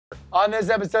On this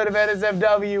episode of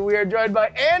NSFW, we are joined by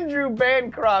Andrew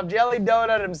Bancroft, Jelly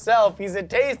Donut himself. He's a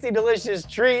tasty, delicious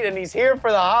treat, and he's here for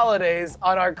the holidays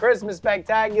on our Christmas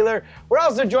Spectacular. We're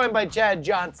also joined by Chad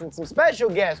Johnson, some special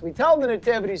guests. We tell the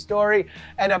nativity story,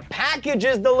 and a package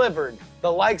is delivered,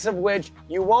 the likes of which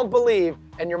you won't believe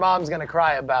and your mom's gonna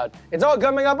cry about. It's all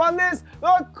coming up on this,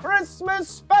 the Christmas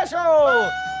special of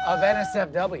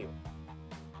NSFW.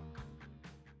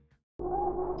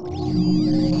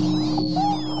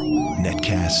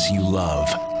 Netcasts you love.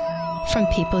 From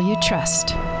people you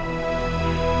trust.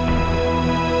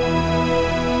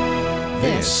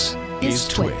 This is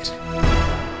Twit.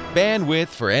 Bandwidth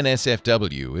for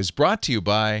NSFW is brought to you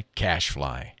by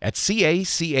Cashfly at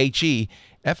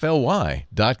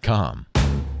CACHEFLY.com.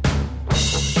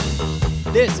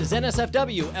 This is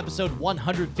NSFW, episode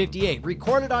 158,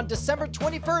 recorded on December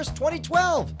 21st,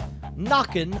 2012.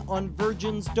 Knocking on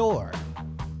Virgin's Door.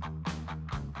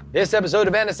 This episode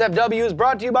of NSFW is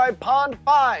brought to you by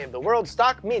Pond5, the world's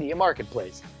stock media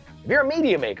marketplace. If you're a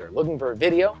media maker looking for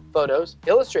video, photos,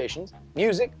 illustrations,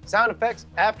 music, sound effects,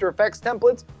 After Effects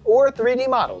templates, or 3D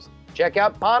models, check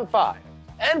out Pond5.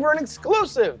 And for an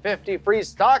exclusive 50 free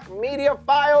stock media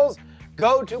files,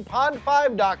 go to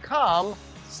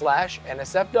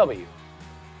pond5.com/NSFW.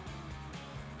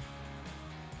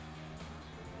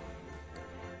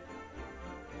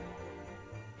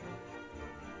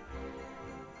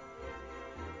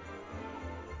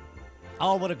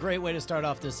 Oh, what a great way to start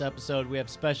off this episode. We have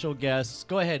special guests.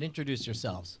 Go ahead, introduce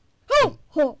yourselves. Ho,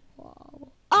 ho,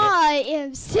 ho. I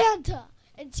am Santa,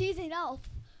 and she's an elf.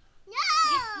 No!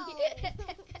 No,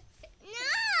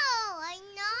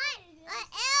 I'm not an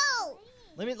elf.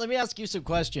 Let me ask you some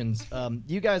questions.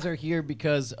 You guys are here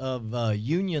because of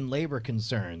union labor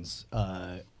concerns.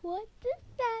 What does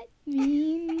that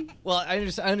mean? Well, I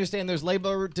understand there's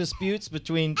labor disputes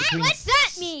between What's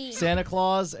that mean? Santa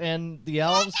Claus and the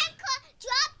elves.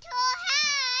 Dropped her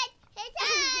head. His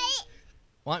head.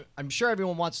 Well, I'm sure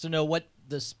everyone wants to know what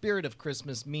the spirit of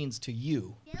Christmas means to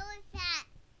you. Bill is fat.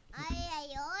 I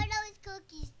ate all those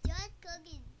cookies, just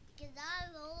cookies, because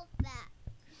I'm all fat.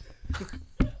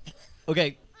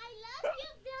 Okay. I love you,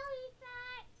 Billy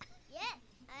Fat. Yes,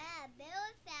 I am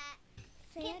Billy Fat.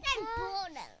 Get them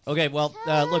bonus. Okay, well,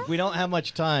 look, we don't have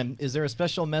much time. Is there a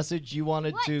special message you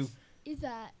wanted to... Is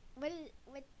that? What's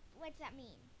that mean?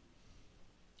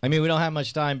 I mean, we don't have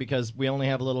much time because we only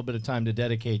have a little bit of time to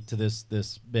dedicate to this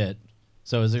bit.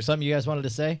 So is there something you guys wanted to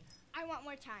say? I want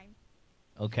more time.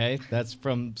 Okay, that's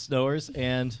from Snowers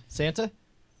and Santa.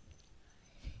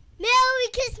 Merry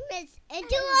Christmas, and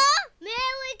to all,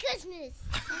 Merry Christmas.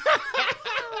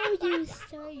 How you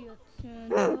say it,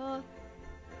 Santa?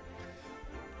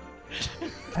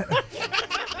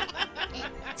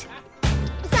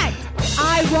 Besides,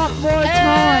 I want more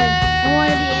time. I want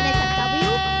to be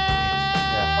NSFW.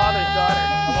 Father's daughter,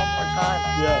 I want more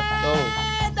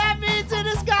time. That means it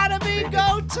has gotta be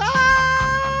go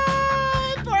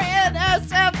time for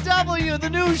NSFW, the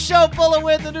new show full of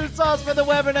wit, the new sauce for the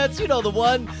Webernets. You know the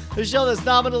one, the show that's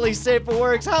nominally safe for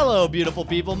works. Hello, beautiful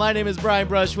people. My name is Brian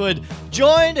Brushwood,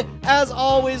 joined as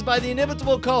always by the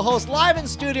inimitable co-host live in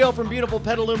studio from beautiful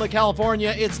Petaluma,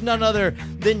 California. It's none other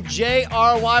than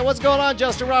JRY. What's going on,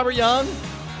 Justin Robert Young?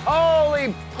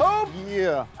 Holy poop!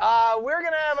 Yeah. We're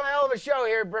gonna have a hell of a show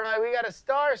here, Brian. We got a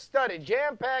star-studded,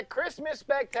 jam-packed Christmas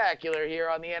spectacular here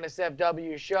on the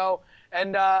NSFW show.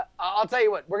 And I'll tell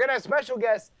you what, we're gonna have special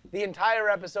guests the entire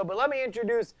episode, but let me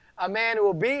introduce a man who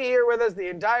will be here with us the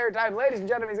entire time. Ladies and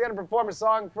gentlemen, he's gonna perform a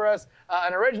song for us,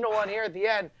 an original one here at the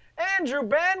end. Andrew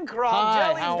Bancroft, Hi,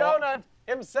 Jelly's Donut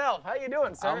himself. How you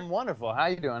doing, sir? I'm wonderful. How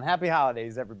you doing? Happy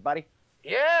holidays, everybody.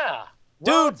 Yeah.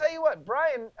 Dude. Well, I'll tell you what,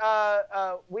 Brian,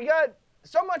 we got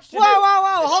so much to do.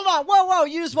 Whoa, hold on. Whoa.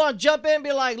 You just want to jump in and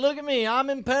be like, look at me. I'm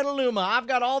in Petaluma. I've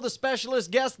got all the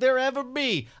specialist guests there ever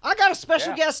be. I got a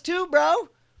special guest too, bro.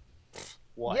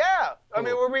 What? Yeah. I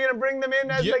mean, were we going to bring them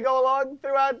in as they go along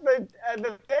throughout the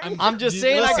thing? I'm just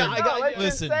saying. Listen, I got let's just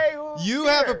listen, say who's you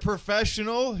have a here.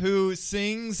 professional who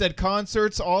sings at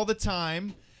concerts all the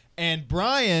time, and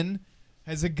Brian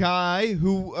has a guy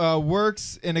who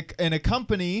works in a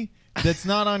company that's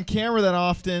not on camera that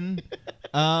often,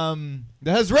 that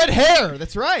has red hair.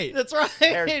 That's right. That's right.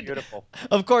 Hair's beautiful.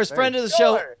 Of course, friend of the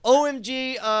show, Sure.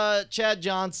 OMG Chad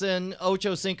Johnson,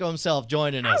 Ocho Cinco himself,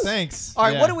 joining us. Thanks. All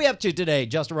right, Yeah. what are we up to today,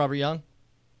 Justin Robert Young?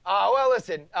 Well,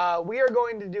 listen, we are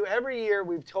going to do every year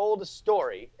we've told a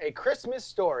story, a Christmas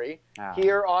story,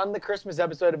 here on the Christmas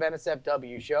episode of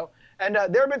NSFW show. And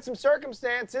there have been some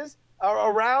circumstances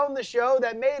around the show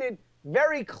that made it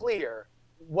very clear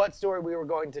what story we were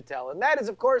going to tell. And that is,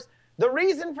 of course, the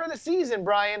reason for the season,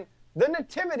 Brian, the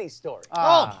nativity story.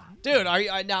 Oh, dude, are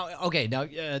you now? Okay, now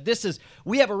this is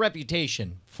we have a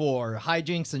reputation for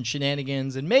hijinks and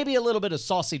shenanigans, and maybe a little bit of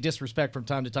saucy disrespect from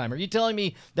time to time. Are you telling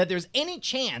me that there's any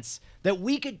chance that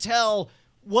we could tell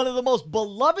one of the most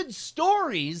beloved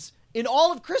stories in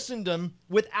all of Christendom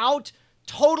without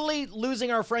totally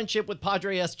losing our friendship with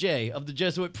Padre S.J. of the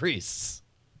Jesuit priests?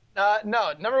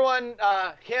 No, number one,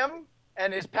 him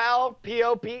and his pal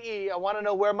P-O-P-E. I want to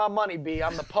know where my money be.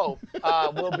 I'm the Pope.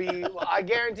 Will be. I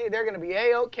guarantee they're going to be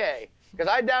A-OK because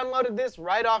I downloaded this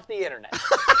right off the internet.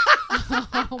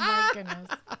 Oh my goodness.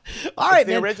 All right,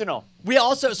 the man. original. We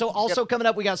also coming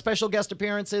up, we got special guest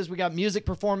appearances, we got music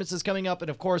performances coming up, and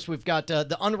of course we've got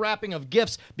the unwrapping of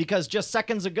gifts because just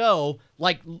seconds ago,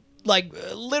 like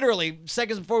literally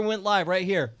seconds before we went live, right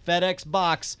here, FedEx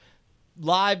box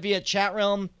live via chat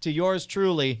realm to yours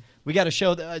truly. We got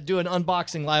to do an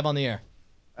unboxing live on the air.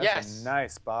 That's a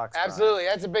nice box. Absolutely,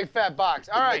 that's a big fat box.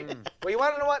 All right. Well, you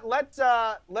want to know what?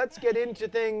 Let's get into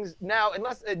things now.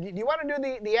 Unless do you want to do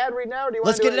the ad read now, or do you want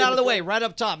Let's to do get it out of the way, right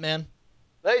up top, man.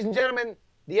 Ladies and gentlemen,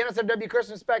 the NSFW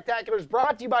Christmas Spectacular is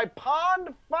brought to you by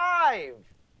Pond 5.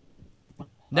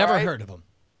 Never right. heard of them.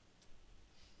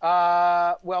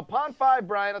 Well, Pond 5,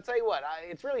 Brian, I'll tell you what,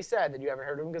 it's really sad that you haven't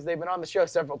heard of them because they've been on the show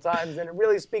several times, and it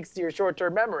really speaks to your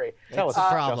short-term memory. Tell us, It's a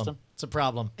problem. Justin. It's a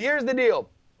problem. Here's the deal.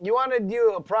 You want to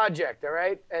do a project, all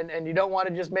right? And you don't want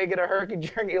to just make it a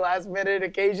herky-jerky last-minute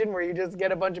occasion where you just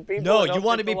get a bunch of people. No, and you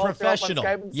want to be people all show up on professional.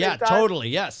 Skype at the Yeah, same time. totally,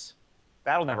 yes.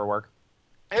 That'll never work.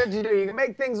 Here's what you do. You can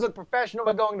make things look professional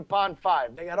by going to Pond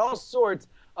 5. They got all sorts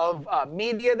of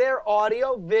media there,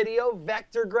 audio, video,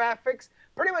 vector graphics,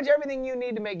 pretty much everything you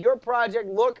need to make your project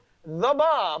look the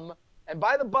bomb. And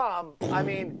by the bomb, I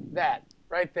mean that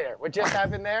right there. What just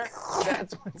happened there,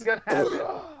 that's what's going to happen.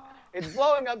 It's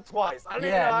blowing up twice. I don't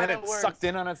even know how and then that it works. sucked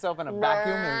in on itself in a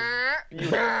vacuum.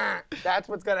 That's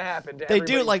what's going to happen to They do,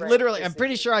 everybody's like, brain. literally, I'm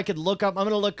pretty sure I could look up, I'm going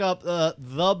to look up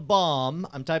the bomb.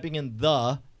 I'm typing in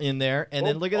the in there, and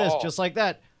then look at this, just like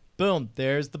that. Boom,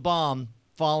 there's the bomb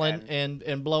falling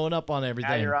and blowing up on Now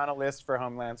everything. you're on a list for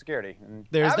Homeland Security. And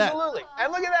There's that. Absolutely.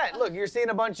 And look at that. Look, you're seeing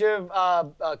a bunch of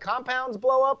compounds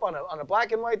blow up on a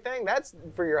black and white thing. That's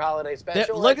for your holiday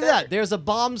special. Look right at that. There's a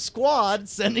bomb squad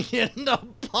sending in a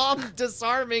bomb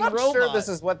disarming I'm robot. sure this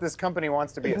is what this company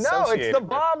wants to be No, associated it's the with.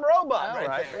 bomb robot All right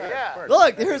right, there. right, Yeah. of course.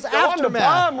 Look, here's Go on the aftermath.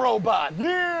 bomb robot.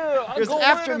 Yeah. I'll There's go in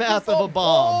aftermath and do of a some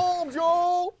bomb. bombs,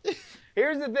 yo.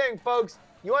 Here's the thing, folks.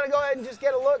 You want to go ahead and just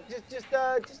get a look, just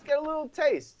get a little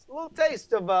taste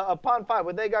of Pond 5,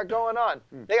 what they got going on.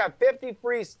 They got 50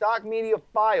 free stock media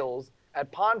files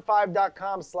at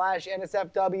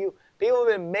pond5.com/NSFW. People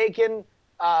have been making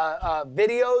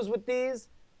videos with these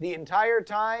the entire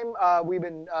time. We've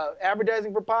been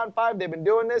advertising for Pond 5. They've been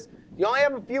doing this. You only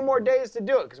have a few more days to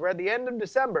do it because we're at the end of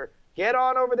December. Get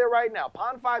on over there right now,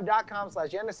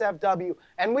 pond5.com/NSFW,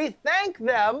 and we thank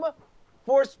them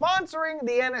for sponsoring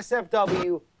the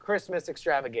NSFW Christmas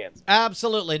extravaganza.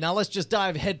 Absolutely. Now let's just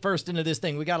dive headfirst into this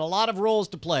thing. We got a lot of roles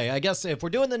to play. I guess if we're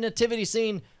doing the nativity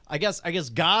scene, I guess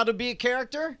God would be a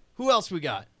character. Who else we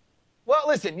got? Well,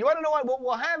 listen, you want to know what?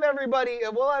 We'll have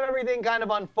everything kind of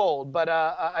unfold, but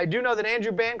I do know that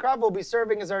Andrew Bancroft will be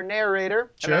serving as our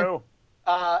narrator. Hello.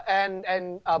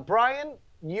 And Brian,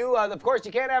 you, of course,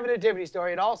 you can't have a nativity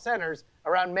story. It all centers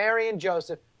around Mary and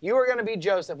Joseph. You are going to be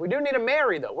Joseph. We do need a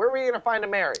Mary, though. Where are we going to find a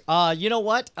Mary? You know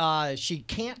what? She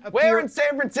can't appear. Where in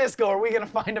San Francisco are we going to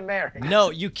find a Mary? No,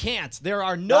 you can't. There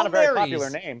are no Not a very Marys popular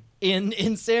name.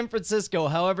 in San Francisco.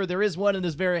 However, there is one in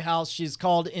this very house. She's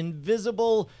called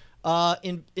Invisible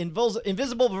Virgin.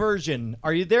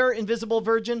 Are you there, Invisible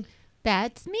Virgin?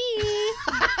 That's me.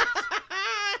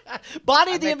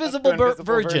 Body I the make up Invisible, to Invisible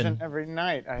Virgin. every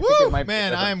night. I think Woo! it might be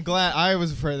Man, different. I am glad. I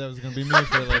was afraid that was going to be me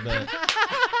for a little bit.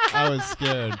 I was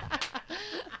scared.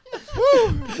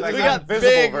 Woo! Like We an got invisible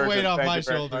big version, weight off thank my you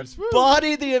very shoulders. much. Woo!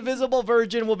 Body the Invisible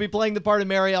Virgin will be playing the part of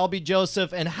Mary. I'll be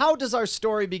Joseph. And how does our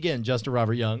story begin, Justin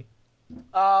Robert Young?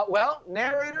 Well,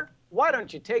 narrator, why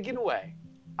don't you take it away?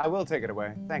 I will take it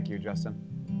away. Thank you, Justin.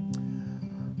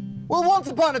 Well, once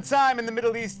upon a time in the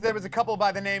Middle East, there was a couple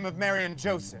by the name of Mary and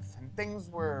Joseph, and things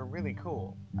were really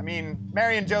cool. I mean,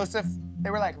 Mary and Joseph, they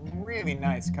were like really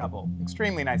nice couple,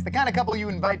 extremely nice. The kind of couple you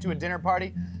invite to a dinner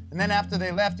party, and then after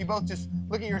they left, you both just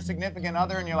look at your significant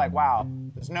other and you're like, wow,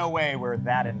 there's no way we're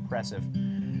that impressive.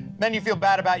 Then you feel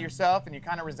bad about yourself and you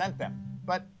kind of resent them.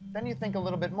 But then you think a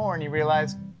little bit more and you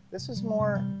realize, this is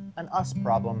more an us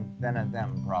problem than a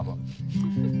them problem.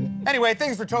 Anyway,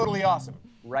 things were totally awesome.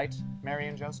 Right, Mary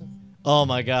and Joseph? Oh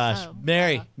my gosh. Oh,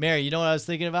 Mary, you know what I was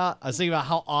thinking about? I was thinking about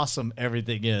how awesome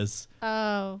everything is.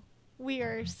 Oh. We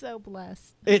are so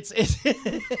blessed. It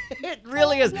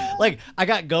really is. Like I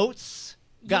got goats,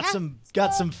 got some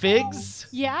figs.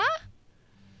 Yeah?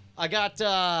 I got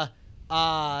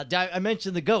I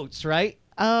mentioned the goats, right?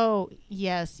 Oh,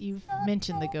 yes, you've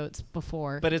mentioned the goats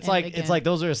before. But it's like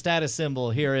those are a status symbol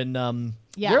here in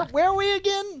Yeah. where are we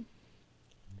again?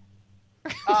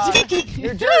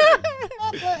 New Jersey.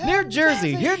 Near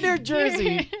Jersey. Here near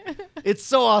Jersey. It's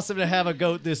so awesome to have a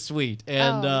goat this sweet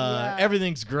and yeah.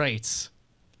 everything's great.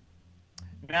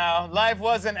 Now, life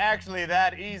wasn't actually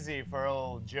that easy for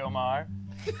old Jomar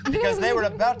because they were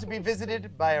about to be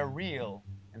visited by a real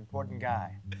important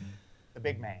guy, the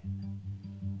big man.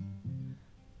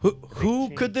 Who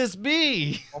could this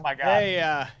be? Oh my God.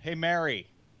 Hey, Mary.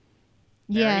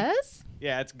 Yes?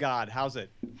 Yeah, it's God. How's it?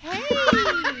 Hey!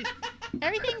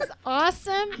 Everything's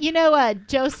awesome.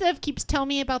 Joseph keeps telling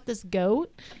me about this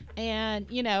goat, and,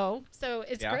 so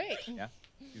it's great. Yeah.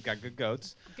 You've got good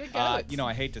goats. Good goats.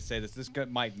 I hate to say this. This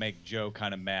might make Joe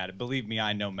kind of mad. Believe me,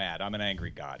 I know mad. I'm an angry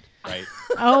God, right?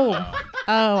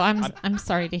 I'm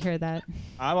sorry to hear that.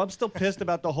 I'm still pissed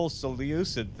about the whole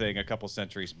Seleucid thing a couple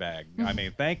centuries back. I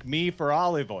mean, thank me for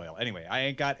olive oil. Anyway, I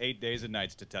ain't got 8 days and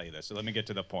nights to tell you this, so let me get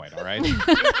to the point, all right?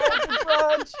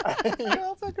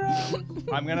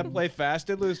 I'm going to play fast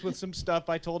and loose with some stuff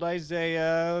I told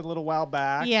Isaiah a little while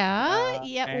back.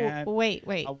 Yeah? Wait.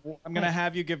 I'm going to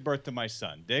have you give birth to my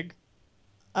son. Dig?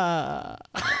 I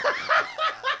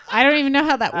don't even know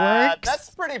how that works. That's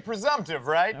pretty presumptive,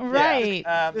 right? Right.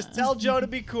 Yeah. Just tell Joe to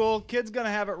be cool. Kid's going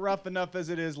to have it rough enough as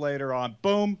it is later on.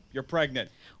 Boom, you're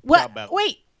pregnant. What?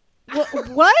 Wait.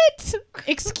 What?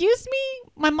 Excuse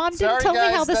me? My mom didn't Sorry, tell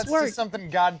guys, me how this that's works. just something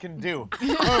God can do.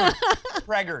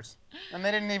 Preggers. And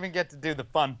they didn't even get to do the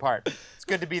fun part. It's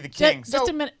good to be the king. Just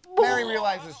a minute. Mary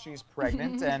realizes she's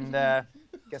pregnant, and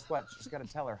guess what? She's got to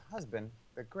tell her husband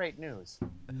the great news.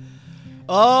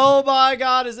 Oh my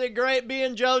God, is it great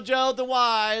being JoJo the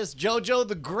Wise, JoJo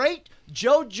the Great,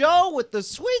 JoJo with the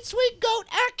sweet, sweet goat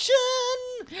action.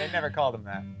 They never called him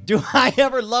that. Do I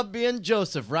ever love being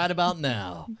Joseph right about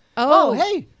now? Oh,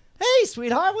 hey,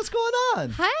 sweetheart, what's going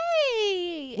on?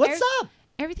 Hey. What's up?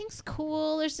 Everything's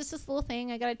cool. There's just this little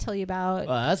thing I got to tell you about.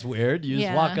 That's weird. You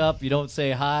just walk up, you don't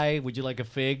say hi. Would you like a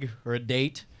fig or a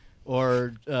date?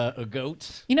 Or a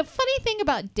goat. Funny thing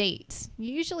about dates,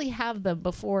 you usually have them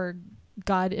before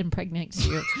God impregnates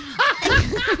you.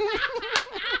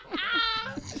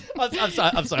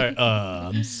 I'm sorry.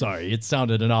 I'm sorry. It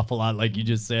sounded an awful lot like you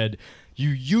just said you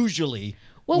usually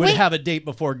would have a date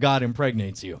before God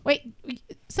impregnates you. Wait,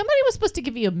 somebody was supposed to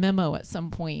give you a memo at some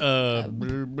point. I'm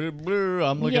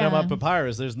looking at my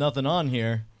papyrus. There's nothing on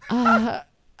here.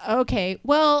 Okay.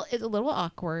 Well, it's a little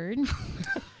awkward.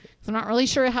 So I'm not really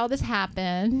sure how this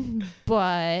happened,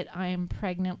 but I'm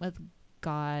pregnant with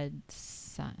God's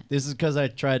son. This is because I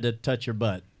tried to touch your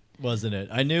butt, wasn't it?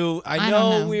 I know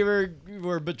we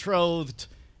were betrothed,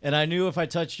 and I knew if I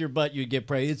touched your butt, you'd get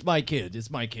pregnant. It's my kid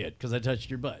because I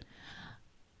touched your butt.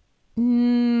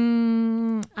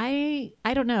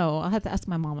 I don't know. I'll have to ask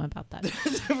my mom about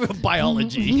that.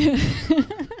 Biology.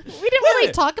 We didn't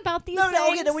really talk about these things.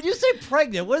 Okay, now when you say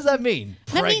pregnant, what does that mean?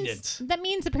 Pregnant. That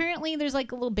means apparently there's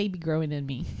like a little baby growing in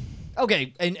me.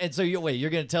 Okay, and so you're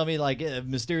going to tell me like a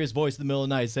mysterious voice in the middle of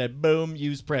the night said, boom,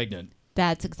 you's pregnant.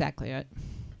 That's exactly it.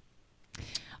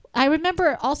 I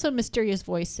remember also a mysterious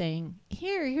voice saying,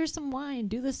 here's some wine.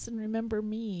 Do this and remember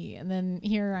me. And then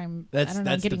here I'm, that's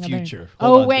getting the future.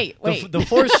 Oh, wait. The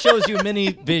Force shows you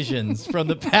many visions from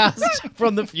the past,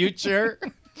 from the future,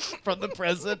 from the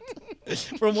present,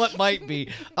 from what might be.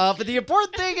 But the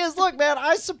important thing is, look, man,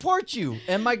 I support you,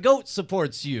 and my goat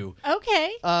supports you.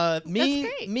 Okay.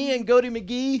 Me and Goaty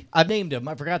McGee, I've named him.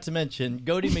 I forgot to mention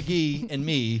Goaty McGee and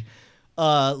me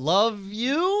love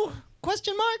you? ?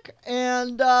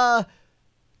 And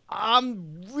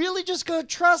I'm really just gonna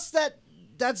trust that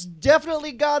that's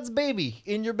definitely God's baby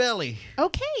in your belly.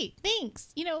 Okay,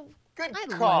 thanks. Good I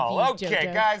call. love you, Okay,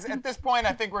 JoJo. guys, at this point,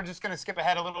 I think we're just going to skip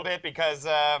ahead a little bit because,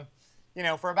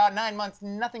 for about 9 months,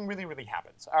 nothing really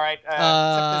happens. All right?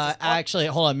 Actually,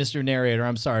 hold on, Mr. Narrator.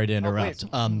 I'm sorry to interrupt.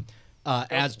 please.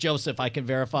 As Joseph, I can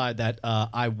verify that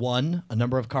I won a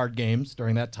number of card games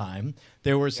during that time.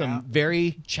 There were some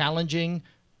very challenging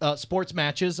sports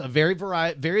matches of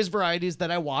various varieties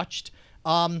that I watched.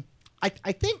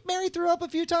 I think Mary threw up a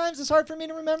few times. It's hard for me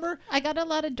to remember. I got a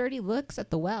lot of dirty looks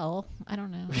at the well. I don't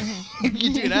know.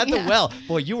 You did at the well.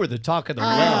 Boy, you were the talk of the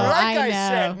well. Like I I know.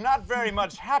 said, not very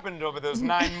much happened over those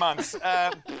 9 months,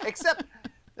 except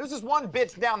There was this one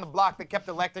bitch down the block that kept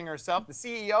electing herself the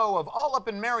CEO of All Up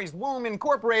in Mary's Womb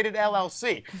Incorporated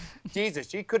LLC. Jesus,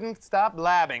 she couldn't stop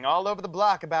blabbing all over the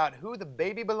block about who the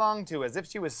baby belonged to, as if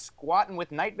she was squatting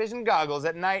with night vision goggles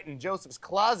at night in Joseph's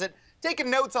closet,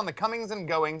 taking notes on the comings and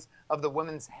goings of the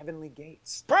woman's heavenly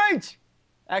gates. Preach!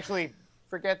 Actually,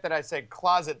 forget that I said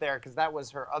closet there, because that was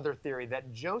her other theory,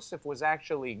 that Joseph was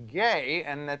actually gay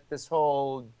and that this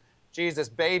whole Jesus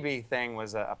baby thing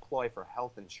was a ploy for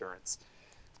health insurance.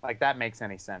 Like that makes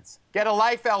any sense. Get a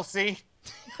life, Elsie.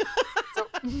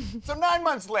 So 9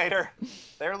 months later,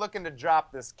 they're looking to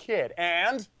drop this kid,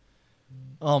 and...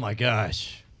 Oh my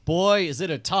gosh. Boy, is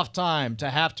it a tough time to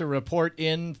have to report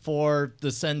in for the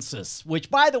census,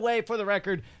 which, by the way, for the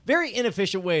record, very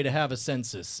inefficient way to have a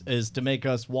census is to make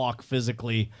us walk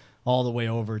physically all the way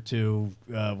over to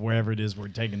wherever it is we're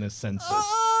taking this census.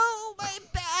 Oh, my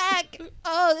back.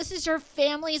 Oh, this is your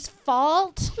family's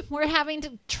fault? We're having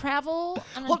to travel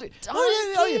on a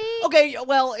donkey? Okay,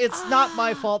 well, it's not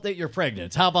my fault that you're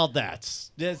pregnant. How about that?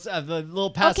 It's the little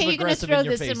passive Okay, you're gonna aggressive throw in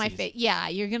your this in my faces. face. Yeah,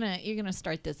 you're gonna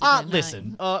start this again.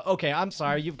 Listen. Okay, I'm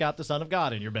sorry. You've got the Son of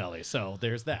God in your belly, so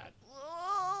there's that.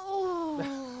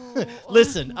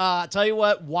 Listen, tell you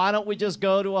what, why don't we just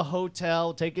go to a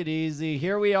hotel, take it easy.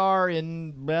 Here we are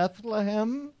in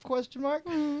Bethlehem, question mark?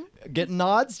 Getting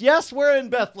nods? Yes, we're in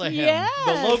Bethlehem. Yes.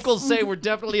 The locals say we're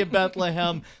definitely in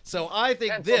Bethlehem, so I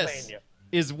think this Pennsylvania.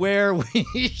 is where we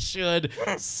should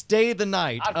stay the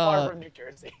night. Not far from New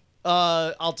Jersey.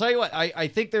 I'll tell you what, I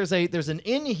think there's an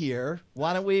inn here.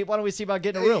 Why don't we see about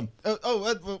getting a room?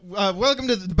 Welcome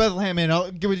to the Bethlehem Inn.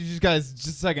 I'll give it to you guys just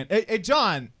a second. Hey,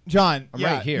 John. I'm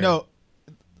right here. No,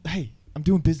 hey, I'm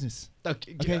doing business.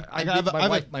 Okay, Okay,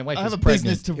 my wife I have is a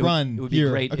business pregnant. to It would- run. It would be here.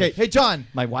 great. Okay, if hey, John.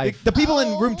 my wife. The people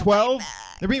in room 12,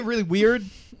 they're being really weird.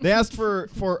 They asked for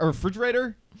a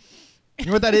refrigerator. You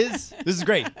know what that is? This is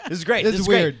great. This is great. This is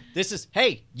great. weird. This is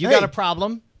hey, you Hey, got a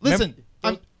problem? Listen,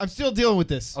 Remember- I'm still dealing with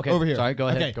this okay, over here. Sorry, go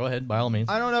ahead. Okay. Go ahead. By all means.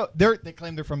 I don't know. They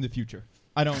claim they're from the future.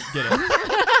 I don't get it.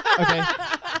 Okay.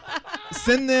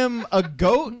 Send them a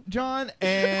goat, John,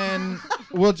 and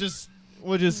we'll just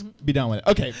be done with it.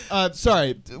 Okay.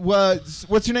 Sorry.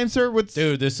 What's your name, sir?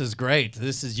 Dude, this is great.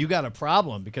 You got a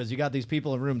problem because you got these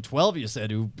people in room 12, you said,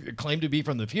 who claim to be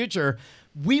from the future.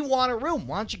 We want a room.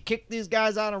 Why don't you kick these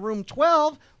guys out of room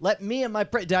 12? Let me and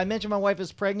did I mention my wife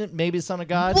is pregnant? Maybe Son of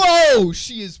God? Whoa,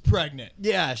 she is pregnant.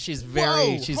 Yeah, she's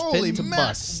Whoa, she's holy fit to mac-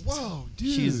 bust. Whoa,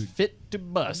 dude. She's fit to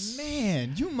bust.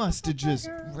 Man, you must have just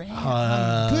ran.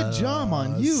 Good job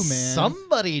on you, man.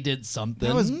 Somebody did something.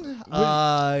 That was-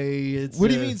 what What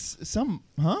do you mean some?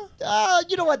 Huh?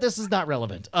 You know what? This is not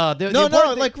relevant. No,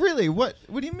 like really. What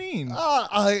do you mean?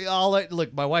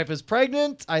 Look, my wife is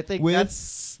pregnant. I think With?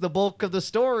 that's the bulk of the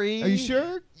story. Are you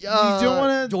sure? You don't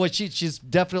want to. Well, she's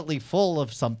definitely full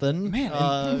of something.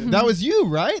 Man, that was you,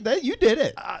 right? That you did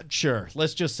it. Sure.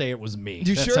 Let's just say it was me.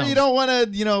 You That sure you sounds- don't want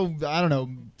to, I don't know,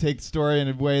 take the story in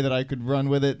a way that I could run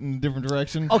with it in a different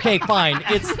direction? Okay, fine.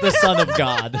 It's the Son of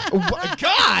God.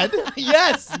 God?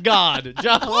 Yes, God.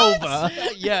 Jehovah.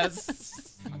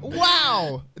 Yes.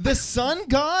 Wow. The sun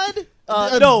god?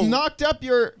 No. Knocked up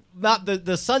your... Not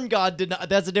the sun god did not.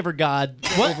 That's a different god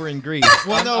over in Greece.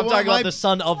 Well, I'm talking about the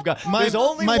son of God. There's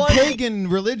only my one. pagan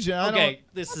religion. Okay,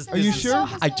 this is. Are you sure?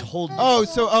 I told you.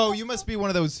 Oh, you must be one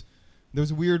of those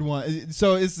weird ones.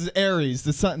 So this is Ares,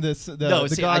 the sun, the No,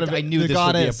 the see, god of I knew the this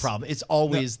goddess. would be a problem. It's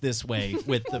always this way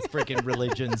with the freaking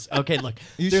religions. Okay, look,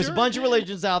 You there's sure? a bunch of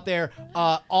religions out there.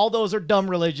 All those are dumb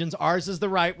religions. Ours is the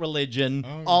right religion.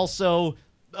 Also,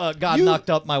 God knocked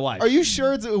up my wife. Are you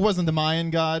sure it wasn't the Mayan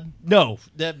god? No,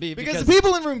 that'd be Because the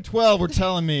people in room 12 were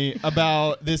telling me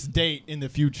about this date in the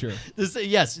future.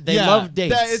 Yes, they love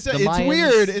dates. It's The it's Mayans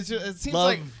weird. It seems love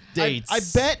like dates. I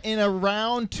bet in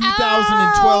around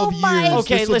 2012 my years.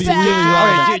 Okay, this will be listen. really All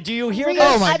wild. right, do you hear Really?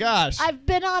 this? Oh my I've- gosh. I've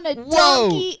been on a Whoa.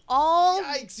 donkey all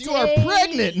Yikes, day. you are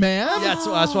pregnant, man. That's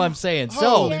what I'm saying.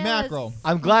 Holy So mackerel.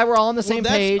 I'm glad we're all on the same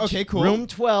that's- page. okay, cool. Room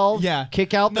 12. Yeah.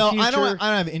 Kick out the No, future. I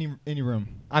don't have any room.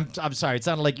 I'm sorry. It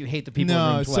sounded like you hate the people in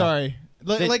No, room 12. sorry.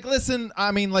 They- Like, listen,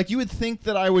 I mean, like, you would think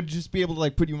that I would just be able to,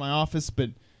 like, put you in my office, but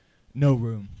no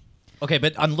room. Okay,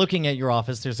 but I'm looking at your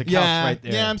office. There's a couch Yeah, right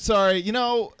there. yeah, I'm sorry. You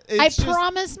know, I it's just,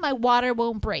 promise my water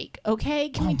won't break. Okay,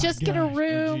 can we my just get a gosh,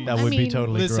 room? geez. That I would be mean,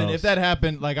 totally listen, gross. if that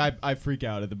happened, like, I freak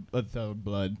out at the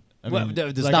blood. I Well, mean,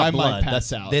 there's like, not I blood. might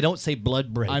pass out. They don't say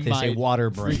blood break. I They say might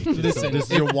water break. Listen, This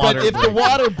is your water but if break. the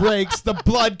water breaks, the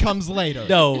blood comes later.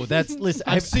 No, that's listen.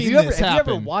 I've seen you ever, this have you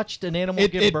ever happen. watched an animal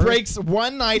give It birth? breaks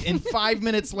one night, and 5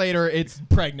 minutes later, it's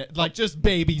pregnant. Like just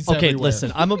babies Okay, everywhere.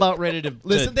 listen. I'm about ready to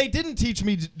Listen, they didn't teach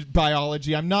me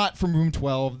biology. I'm not from room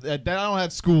 12. I don't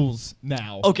have schools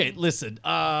now. Okay, listen.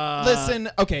 Listen,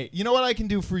 okay, you know what I can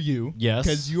do for you? Yes.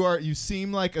 Because you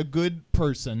seem like a good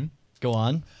person. Go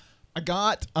on. I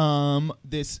got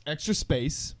this extra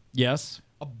space. Yes.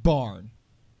 A barn.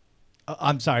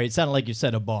 I'm sorry. It sounded like you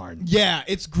said a barn. Yeah,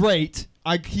 it's great.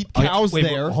 I keep Okay, cows wait,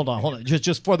 there. Hold on.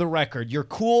 Just for the record, you're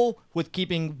cool with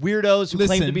keeping weirdos who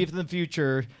claim to Listen. be from the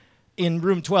future in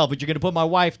room 12, but you're going to put my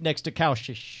wife next to cow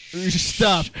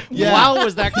Stuff. Yeah. Wow,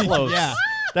 was that close? Yeah.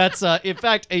 That's in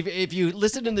fact, if you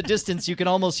listen in the distance, you can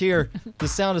almost hear the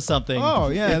sound of something. Oh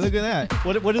yeah, look at that.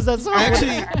 What is that sound?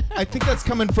 Actually, I think that's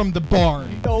coming from the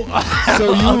barn. Oh.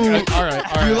 So you, Okay, all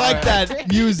right, you like that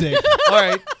music? All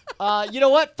right. You know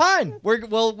what? Fine. We'll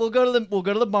go to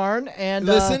the barn and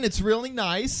Listen, it's really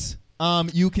nice.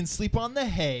 You can sleep on the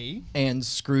hay. and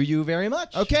screw you very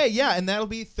much. Okay, yeah, and that'll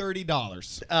be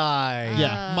 $30.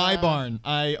 Yeah, my barn.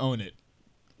 I own it.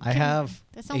 I have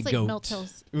That sounds a like goat. Motel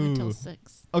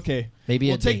 6. Okay. Maybe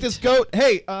we'll a take date. this goat.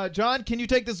 Hey, John, can you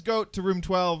take this goat to room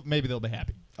 12? Maybe they'll be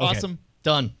happy. Okay. Awesome.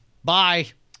 Done. Bye.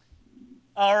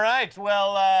 All right.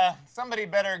 Well, somebody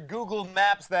better Google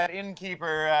Maps that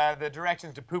innkeeper the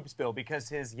directions to Poopsville because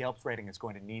his Yelp rating is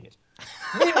going to need it.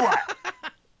 Meanwhile,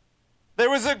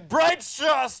 there was a bright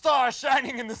star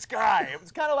shining in the sky. It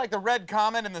was kind of like the red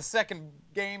comet in the second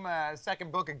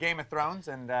book of Game of Thrones.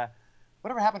 And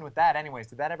whatever happened with that, anyways?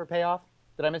 Did that ever pay off?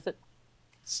 Did I miss it?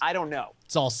 I don't know.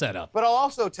 It's all set up. But I'll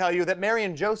also tell you that Mary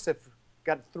and Joseph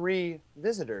got 3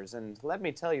 visitors, and let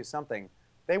me tell you something.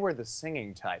 They were the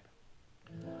singing type.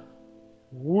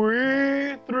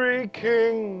 We 3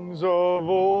 kings of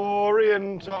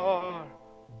Orient are,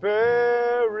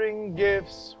 bearing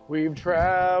gifts we've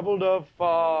traveled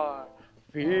afar.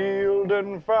 Field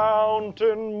and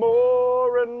fountain,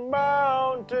 moor and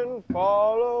mountain,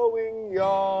 following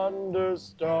yonder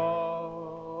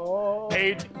star.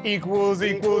 8 equals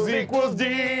D.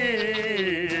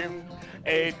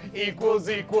 8 equals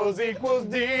D.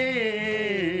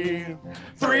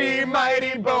 3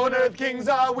 mighty bone earth kings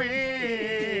are we.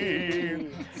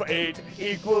 8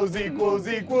 equals D.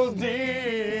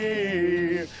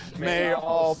 May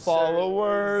all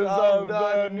followers of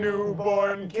the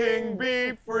newborn king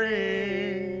be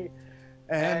free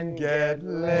and get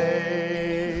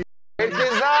laid. It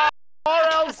is I,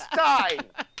 R.L. Stein.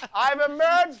 I've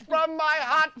emerged from my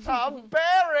hot tub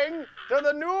bearing to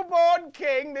the newborn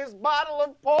king this bottle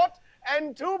of port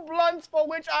and 2 blunts for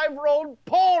which I've rolled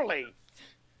poorly.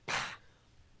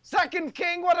 Second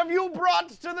king, what have you brought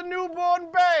to the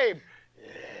newborn babe?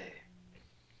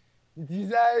 It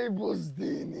is I,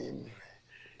 Bostein.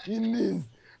 In this,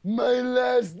 my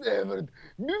last effort,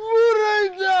 before I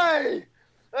die,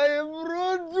 I have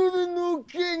brought to the new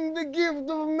king the gift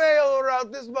of mail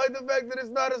route, despite the fact that it's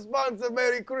not a sponsor.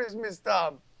 Merry Christmas,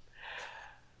 Tom.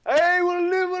 I will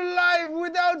live a life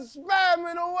without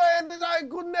spam in a way that I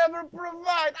could never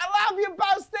provide. I love you,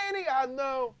 Bostein. I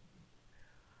know.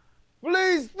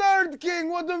 Please, third king,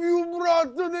 what have you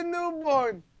brought to the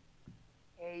newborn?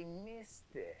 Hey,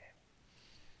 mister.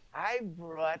 I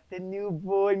brought the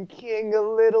newborn king a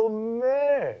little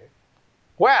myrrh.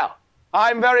 Well,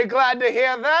 I'm very glad to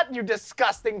hear that, you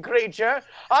disgusting creature.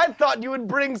 I thought you would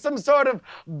bring some sort of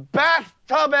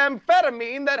bathtub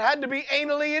amphetamine that had to be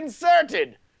anally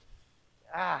inserted.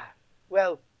 Ah,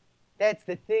 well, that's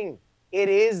the thing. It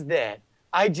is that.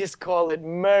 I just call it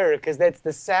myrrh because that's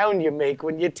the sound you make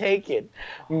when you take it.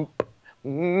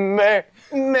 Myrrh,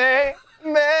 myrrh,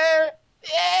 myrrh,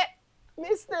 yeah,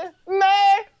 Mr.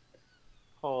 Myrrh.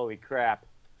 Holy crap.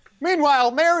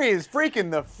 Meanwhile, Mary is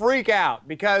freaking the freak out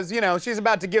because, you know, she's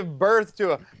about to give birth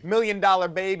to a $1 million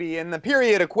baby in the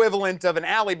period equivalent of an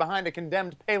alley behind a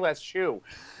condemned Payless shoe.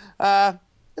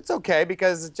 It's okay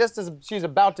because just as she's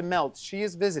about to melt, she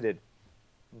is visited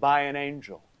by an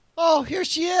angel. Oh, here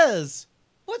she is.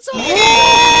 What's up?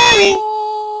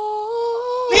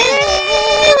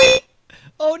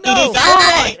 Oh no! Hold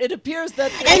on. It appears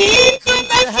that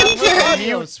her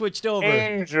audio switched over.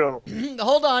 Angel.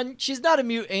 Hold on. She's not a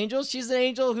mute angel. She's an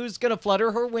angel who's going to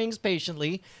flutter her wings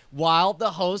patiently while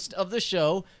the host of the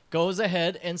show goes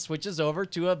ahead and switches over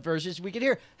to a version we can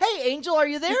hear. Hey, Angel, are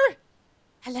you there?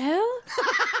 Hello?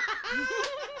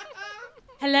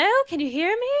 Hello? Can you hear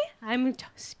me? I'm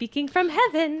speaking from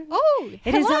heaven. Oh,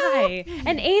 It is I,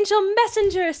 an angel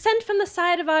messenger sent from the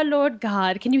side of our Lord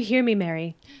God. Can you hear me,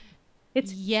 Mary?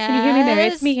 It's Yes. Can you hear me, Mary?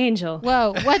 It's me, Angel.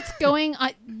 Whoa, what's going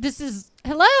on? This is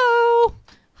hello.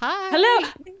 Hi. Hello,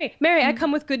 Mary. I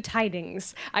come with good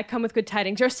tidings. I come with good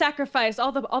tidings. Your sacrifice,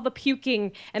 all the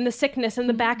puking and the sickness and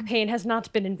the back pain has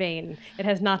not been in vain. It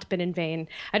has not been in vain.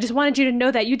 I just wanted you to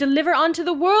know that you deliver unto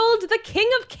the world the King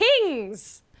of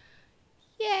Kings.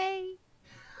 Yay.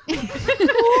 Basically,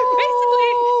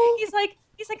 he's like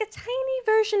a tiny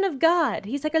version of God.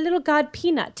 He's like a little God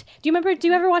peanut. Do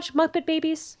you ever watch Muppet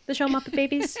Babies? The show Muppet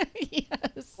Babies?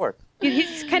 Yes.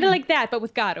 He's kind of like that, but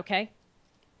with God, okay?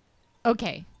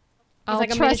 Okay. I'll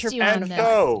like a trust miniature you on penis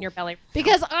this. in your belly.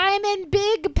 Because I'm in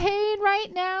big pain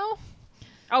right now.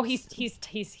 Oh, he's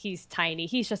tiny.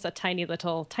 He's just a tiny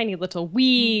little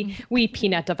wee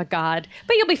peanut of a god.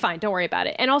 But you'll be fine. Don't worry about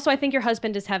it. And also, I think your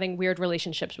husband is having weird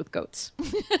relationships with goats.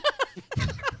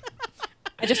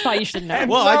 I just thought you should know.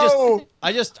 Well,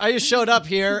 I just showed up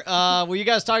here. Were you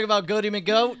guys talking about Goaty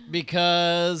McGoat?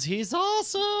 Because he's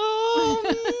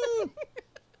awesome.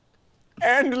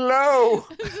 And lo,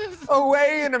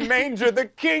 away in a manger, the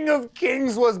King of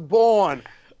Kings was born.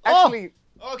 Actually,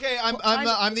 okay,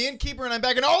 I'm the innkeeper, and I'm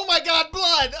back, and oh my God,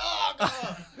 blood! Oh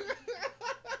God!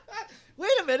 Wait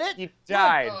a minute. He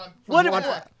died. What is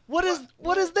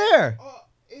there?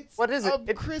 What is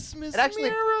it? Christmas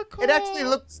miracle. It actually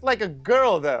looks like a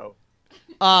girl, though.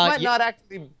 Might not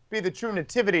actually be the true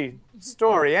nativity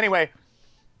story. Anyway,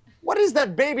 what is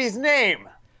that baby's name?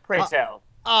 Pray tell.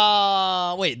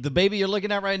 Wait, the baby you're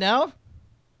looking at right now?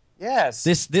 Yes.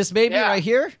 This baby right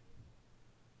here?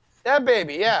 That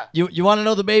baby, yeah. You want to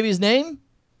know the baby's name?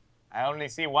 I only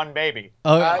see one baby.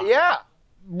 Yeah.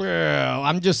 Well,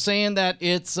 I'm just saying that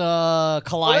it's Calliope.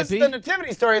 Well, it's the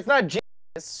nativity story. It's not Jesus.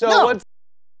 So what's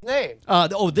his name?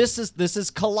 This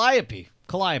is Calliope.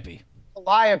 Calliope.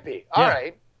 Calliope. All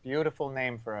right. Beautiful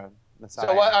name for a Messiah.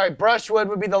 So all right, Brushwood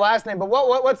would be the last name, but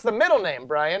what's the middle name,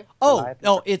 Brian?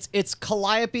 It's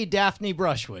Calliope Daphne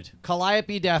Brushwood.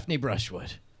 Calliope Daphne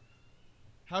Brushwood.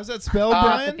 How's that spelled,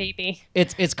 Brian? Baby.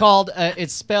 It's spelled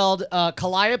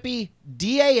Calliope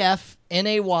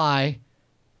Dafnay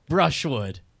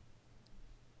Brushwood.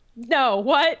 No,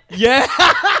 what? Yeah.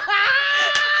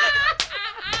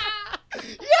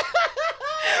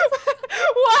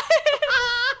 What?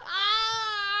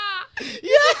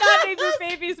 You did not name your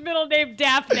baby's middle name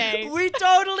Daphne. We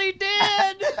totally did.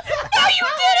 No, you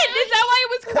didn't. Is that why it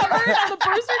was covered on the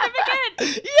birth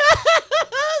certificate?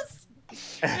 Yes.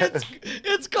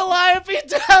 It's Calliope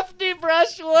Daphne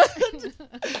Brushwood.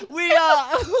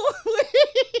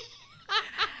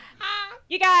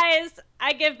 You guys,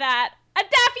 I give that a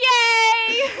Daphne.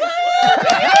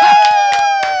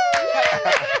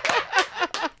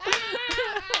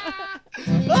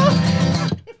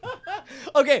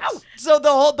 Okay, so the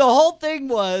whole thing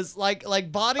was like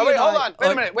Bonnie. Oh, wait, and hold I, on.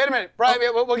 Wait a minute, Brian.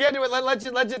 We'll get to it. Let's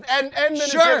just end the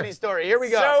nativity story. Here we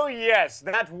go. So yes,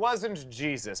 that wasn't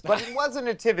Jesus, but it was a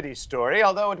nativity story.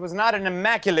 Although it was not an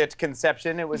immaculate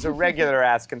conception, it was a regular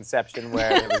ass conception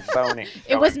where it was boning.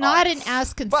 It was not an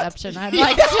ass conception. I'd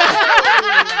like to.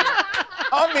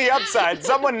 On the upside,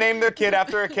 someone named their kid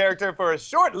after a character for a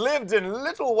short-lived and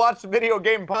little-watched video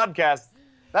game podcast.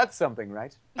 That's something,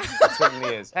 right? It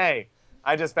certainly is. Hey,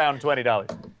 I just found $20.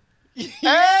 And scene!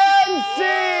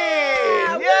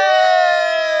 Yay!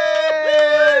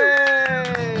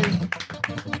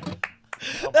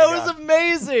 That was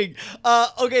amazing.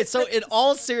 Okay, so in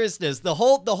all seriousness, the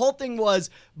whole thing was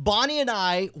Bonnie and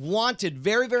I wanted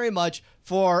very, very much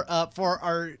for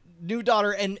our new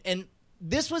daughter, and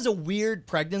this was a weird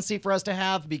pregnancy for us to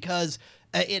have because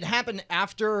it happened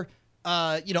after.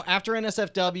 After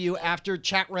NSFW, after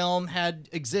Chat Realm had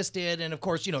existed, and of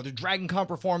course, the Dragon Con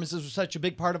performances were such a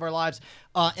big part of our lives.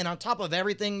 And on top of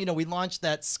everything, we launched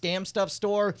that scam stuff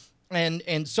store,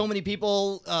 and so many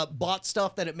people bought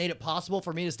stuff that it made it possible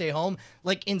for me to stay home.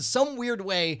 Like, in some weird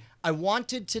way, I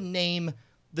wanted to name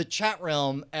the Chat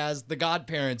Realm as the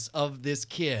godparents of this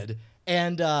kid.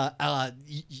 And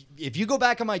if you go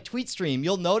back on my tweet stream,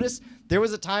 you'll notice there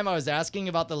was a time I was asking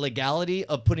about the legality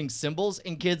of putting symbols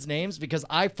in kids' names because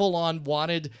I full-on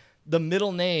wanted the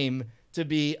middle name to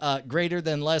be greater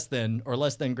than less than or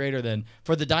less than greater than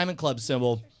for the Diamond Club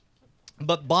symbol.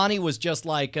 But Bonnie was just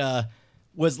like, oh,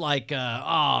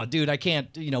 dude, I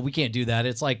can't, we can't do that.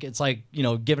 It's like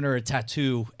giving her a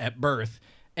tattoo at birth.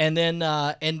 And then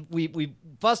and we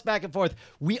fussed back and forth.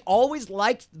 We always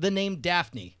liked the name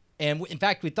Daphne. And in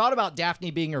fact, we thought about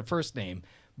Daphne being her first name,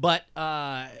 but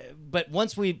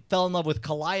once we fell in love with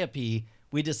Calliope,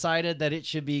 we decided that it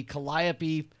should be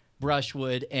Calliope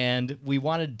Brushwood, and we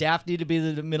wanted Daphne to be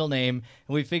the middle name,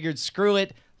 and we figured, screw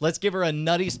it, let's give her a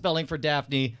nutty spelling for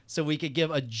Daphne so we could give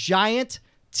a giant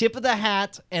tip of the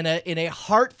hat and in a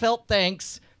heartfelt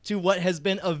thanks to what has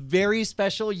been a very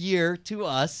special year to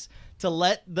us, to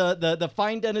let the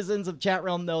fine denizens of Chat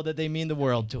Realm know that they mean the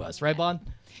world to us. Right, Bon?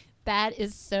 That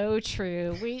is so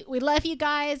true. We love you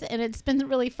guys, and it's been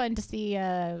really fun to see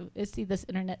this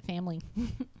internet family.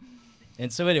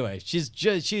 And so anyway, she's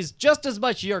just as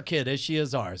much your kid as she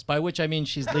is ours, by which I mean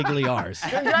she's legally ours.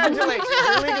 Congratulations,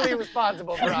 you're legally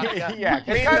responsible, Veronica. Yeah,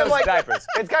 clean it's kind those of like diapers.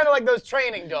 It's kind of like those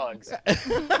training dogs.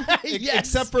 Yes.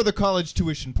 Except for the college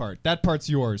tuition part. That part's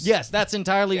yours. Yes, that's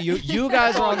entirely you. You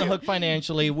guys are on the hook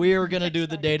financially. We're going to do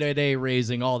the day-to-day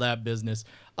raising, all that business.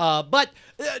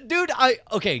 Dude,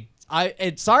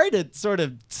 sorry to sort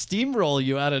of steamroll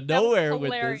you out of nowhere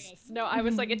with hilarious. this. No, I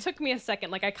was like, it took me a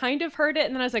second. Like, I kind of heard it,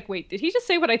 and then I was like, wait, did he just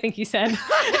say what I think he said?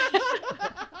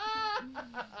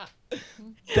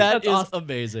 That's awesome.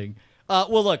 amazing.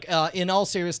 Well, look, in all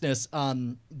seriousness,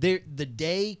 the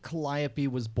day Calliope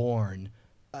was born,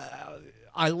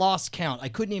 I lost count. I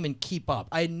couldn't even keep up.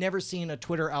 I had never seen a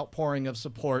Twitter outpouring of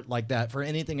support like that for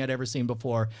anything I'd ever seen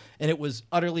before, and it was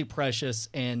utterly precious,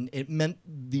 and it meant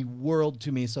the world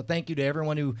to me. So thank you to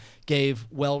everyone who gave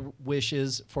well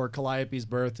wishes for Calliope's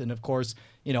birth, and of course,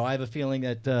 you know, I have a feeling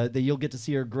that you'll get to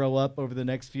see her grow up over the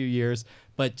next few years.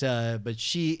 But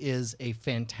she is a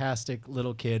fantastic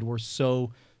little kid. We're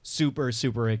so super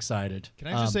excited. Can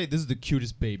I just say, this is the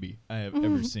cutest baby I have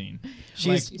ever seen.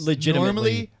 She's legitimately.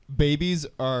 Normally, babies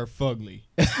are fugly.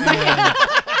 And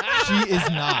she is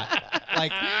not.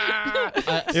 Like,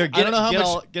 Here, I don't know how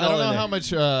much. get I all don't in know there. how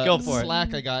much Go for it.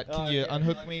 slack I got. Can you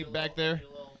unhook me back there?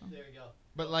 There you go.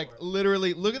 But like,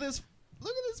 literally, look at this.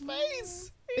 Look at this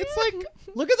face. It's like,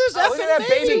 Look at this Oh, look at that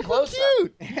baby super close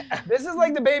cute. This is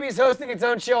like the baby's hosting its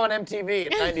own show on MTV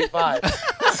in '95.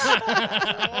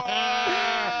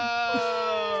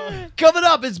 Coming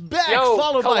up, it's back, Yo,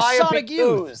 followed by Calliope Sonic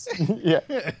Youth. Ooze. Yeah.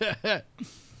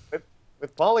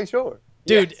 with Pauly Shore.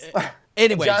 Dude, Yes.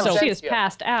 anyway, John so She is Yeah.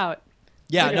 passed out.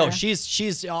 yeah, Look at no, her.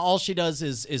 she's all she does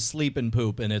is sleep and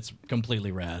poop, and it's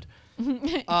completely rad.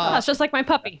 Oh, it's just like my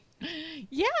puppy.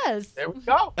 Yes. There we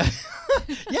go. Yeah,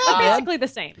 man. Basically the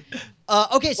same.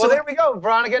 Okay, so Well, there we go,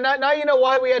 Veronica. Now you know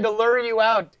why we had to lure you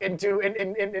out into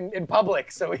in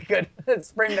public, so we could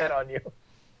spring that on you.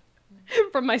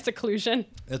 From my seclusion.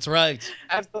 that's right.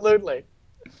 Absolutely.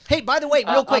 Hey, by the way,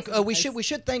 real quick, awesome. we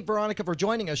should thank Veronica for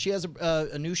joining us. She has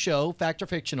a new show, Fact or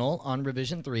Fictional, on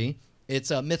Revision 3. It's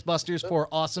Mythbusters for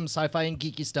awesome sci-fi and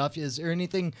geeky stuff. Is there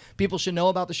anything people should know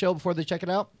about the show before they check it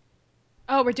out?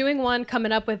 Oh, we're doing one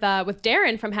coming up with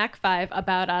Darren from Hack 5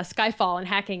 about Skyfall and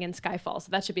hacking in Skyfall. So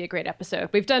that should be a great episode.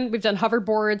 We've done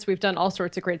hoverboards, we've done all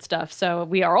sorts of great stuff. So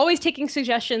we are always taking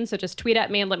suggestions. So just tweet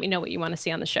at me and let me know what you want to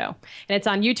see on the show. And it's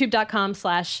on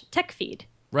youtube.com/techfeed.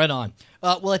 Right on.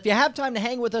 Well, if you have time to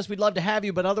hang with us, we'd love to have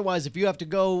you. But otherwise, if you have to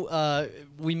go,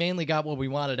 we mainly got what we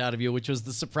wanted out of you, which was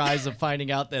the surprise of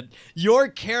finding out that your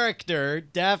character,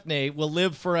 Daphne, will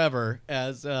live forever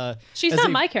as She's as not a-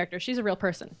 my character. She's a real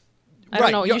person. I Right,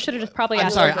 don't know. you're- You should have just probably I'm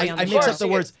asked sorry, everybody on I the mix show. up the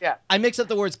She words. is, yeah. I mix up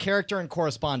the words character and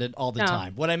correspondent all the No.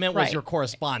 time. What I meant was Right. your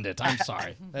correspondent. I'm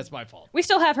sorry. That's my fault. We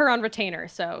still have her on retainer,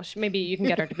 so maybe you can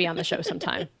get her to be on the show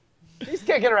sometime. He's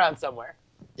kicking around somewhere.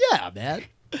 Yeah, man.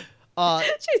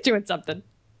 She's doing something.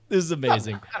 This is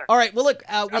amazing. All right. Well, look.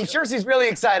 I'm sure she's really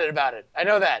excited about it. I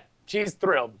know that. She's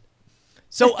thrilled.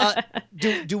 So,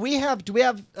 do we have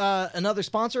another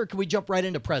sponsor, or can we jump right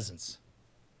into presents?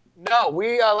 No,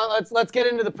 we let's get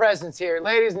into the presents here,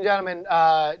 ladies and gentlemen.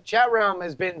 Chat Realm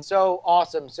has been so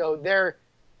awesome. So there's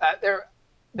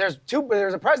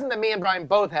a present that me and Brian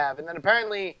both have, and then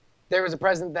apparently there was a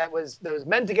present that was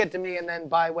meant to get to me, and then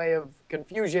by way of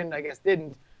confusion, I guess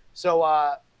didn't. So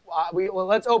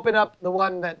let's open up the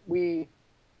one that we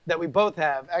both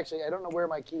have. Actually, I don't know where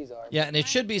my keys are. Yeah, and it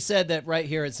should be said that right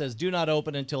here it says, "Do not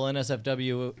open until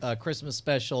NSFW Christmas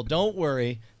special." Don't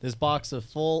worry, this box is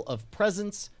full of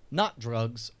presents, not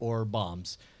drugs or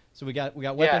bombs. So we got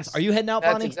weapons. Yes, Are you heading out,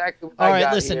 that's Bonnie? exactly what All I right,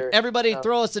 got listen, here. everybody,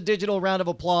 throw us a digital round of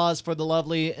applause for the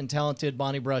lovely and talented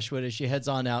Bonnie Brushwood as she heads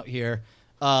on out here.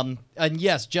 And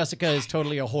yes, Jessica is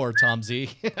totally a whore, Tom Z.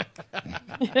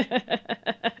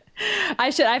 I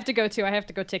have to go too. I have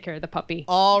to go take care of the puppy.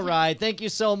 All right, thank you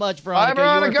so much, Bye, Veronica. You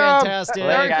were Veronica. fantastic.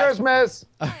 Merry Christmas.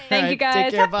 Thank right, you guys.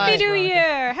 take care. Happy Bye, New Veronica.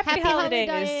 Year. Happy, Happy holidays.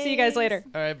 holidays. See you guys later.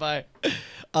 All right, bye.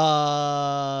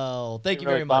 Thank you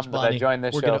Really very much, bummed that Bonnie. I joined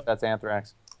this We're show gonna- if that's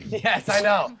Anthrax. Yes, I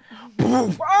know.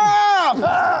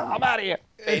 I'm out of here.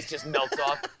 Face just melts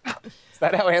off. Is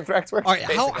that how Anthrax works? All right,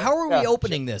 how are we Yeah.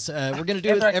 opening this? We're going to do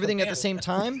Anthrax everything at the was same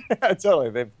time?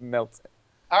 Totally, they've melted.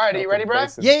 All right, are you ready, Brian?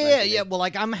 faces. Yeah. Well,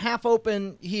 like I'm half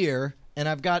open here, and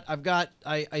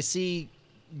I see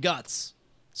guts.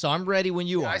 So I'm ready when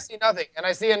you I are. see nothing, and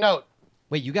I see a note.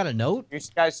 Wait, you got a note? You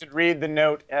guys should read the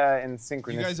note in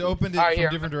synchronous. You guys opened it All right, from here.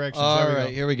 different directions. All There we right,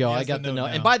 go. here we go. He I has got the note.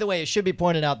 now. And by the way, it should be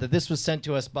pointed out that this was sent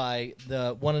to us by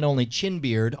the one and only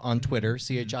Chinbeard on Twitter,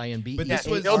 CHINBEARD. But this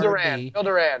was- Bill Duran. Bill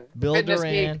Duran. Bill Fitness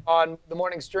Duran. Geek on the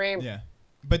morning stream. Yeah.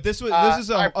 But this was All a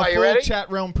right, are you full ready?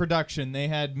 chat realm production. They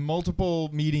had multiple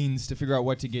meetings to figure out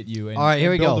what to get you. And, All right,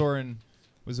 here and we Bill go. Doran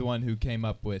was the one who came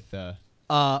up with. Oh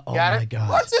Got my it? God.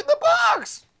 What's in the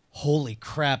box? Holy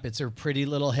crap, it's her pretty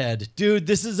little head. Dude,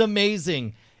 this is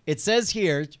amazing. It says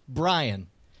here, Brian,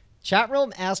 chat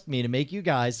room asked me to make you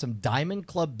guys some Diamond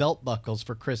Club belt buckles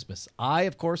for Christmas. I,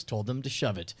 of course, told them to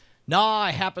shove it. Nah,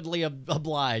 I happily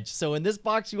obliged. So in this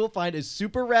box, you will find a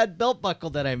super rad belt buckle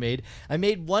that I made. I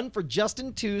made one for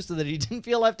Justin, too, so that he didn't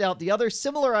feel left out. The other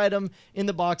similar item in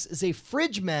the box is a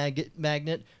fridge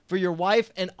magnet for your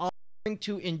wife and offering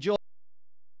to enjoy.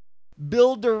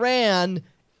 Bill Duran,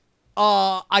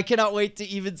 I cannot wait to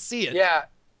even see it. Yeah.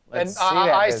 Let's and see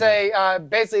that I business. say,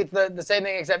 basically, it's the same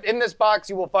thing, except in this box,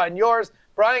 you will find yours.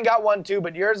 Brian got one, too,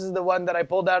 but yours is the one that I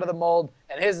pulled out of the mold,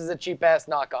 and his is a cheap-ass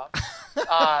knockoff.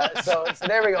 So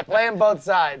there we go. Playing both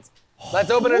sides. Let's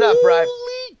open it up, Brian.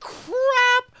 Holy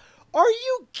crap! Are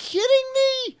you kidding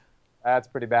me? That's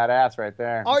pretty badass right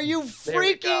there. Are you There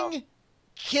we go. freaking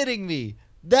kidding me?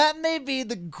 That may be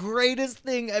the greatest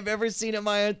thing I've ever seen in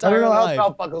my I entire don't know how life.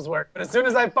 belt buckles work, but as soon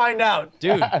as I find out,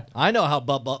 Dude, I know how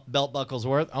belt buckles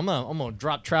work. I'm gonna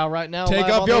drop trowel right now. Take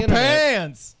live off on the your internet.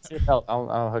 pants.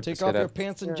 I'll hook Take this off shit your up.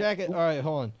 pants and jacket. All right,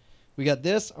 hold on. We got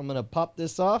this. I'm gonna pop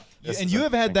this off. And you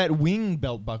have had that wing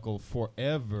belt buckle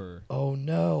forever. Oh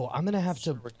no, I'm gonna have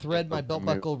to thread my belt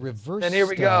buckle reverse. then here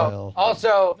we style. go.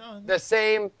 Also, the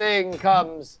same thing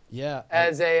comes Yeah.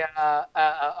 as a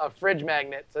fridge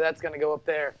magnet, so that's going to go up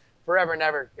there forever and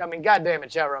ever. I mean, goddamn it,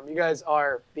 chat room. You guys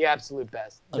are the absolute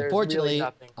best. There's Unfortunately, really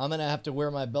nothing. I'm gonna have to wear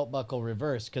my belt buckle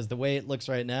reverse because the way it looks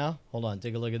right now. Hold on,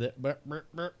 take a look at it.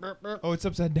 Oh, it's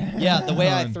upside down. Yeah, the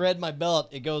way I thread my belt,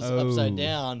 it goes upside Oh.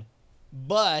 down.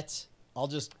 But I'll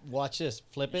just watch this.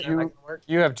 Flip it.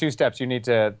 You have two steps. You need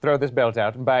to throw this belt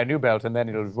out and buy a new belt, and then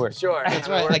it'll work. Sure. That's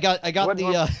right. I got What-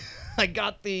 the I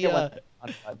got the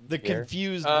the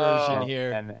confused version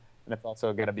here. And it's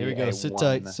also gonna be Here we go. a Sit one.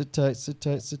 tight. Sit tight. Sit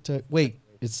tight. Sit tight. Wait,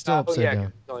 it's still Oh, upside yeah, down.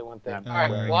 there's only one thing. Yeah. All right.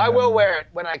 Alright. Well, I will wear it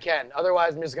when I can.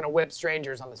 Otherwise, I'm just going to whip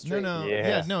strangers on the No, street. no. Yeah.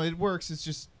 Yeah, no, it works. It's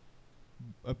just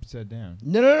upside down.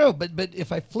 No. But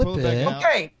if I flip Pull it back it. out.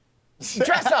 Okay.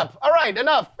 Dress up. All right.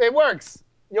 Enough. It works.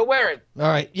 You'll wear it. All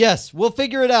right. Yes, we'll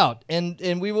figure it out, and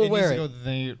we will It needs wear to it. go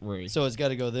that way. So it's got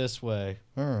to go this way.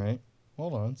 All right.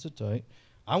 Hold on. Sit tight.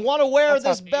 I want to wear That's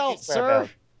how this you belt, use that sir. belt.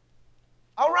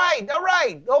 All right.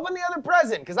 Open the other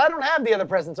present, because I don't have the other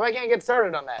present, so I can't get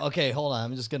started on that. Okay, hold on.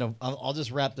 I'm just gonna. I'll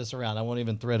just wrap this around. I won't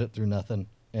even thread it through nothing,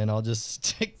 and I'll just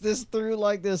stick this through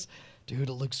like this. Dude,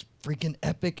 it looks freaking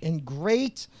epic and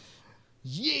great.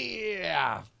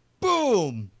 Yeah.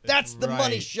 Boom. That's the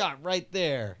money right. shot right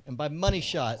there. And by money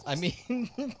shot, I mean,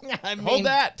 Hold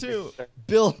that too.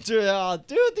 Dude,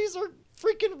 these are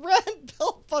freaking red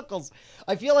belt buckles.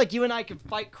 I feel like you and I can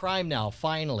fight crime now.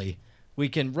 Finally, we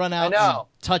can run out and know.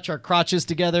 touch our crotches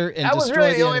together and That was destroy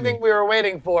really the only enemy. thing we were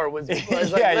waiting for was like,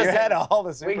 Yeah, you listen, had all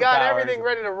the superpowers. we got everything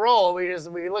ready to roll. We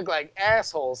look like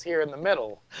assholes here in the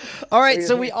middle. All right, We so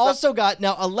just we need also got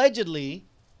now allegedly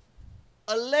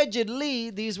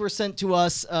these were sent to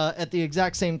us at the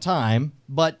exact same time,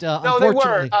 but No, they were.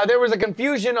 unfortunately, There was a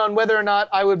confusion on whether or not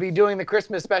I would be doing the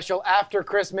Christmas special after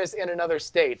Christmas in another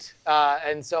state.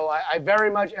 And so I very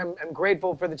much am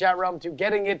grateful for the chat room to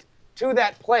getting it to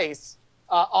that place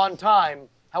on time.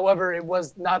 However, it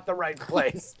was not the right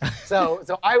place. So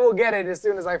I will get it as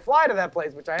soon as I fly to that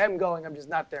place, which I am going. I'm just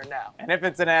not there now. And if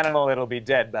it's an animal, it'll be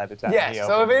dead by the time. Yes, he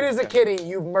so if opens it is a kitty,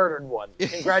 you've murdered one.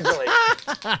 Congratulations.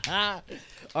 all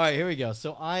right, here we go.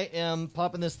 So I am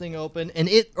popping this thing open, and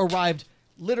it arrived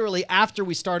literally after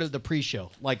we started the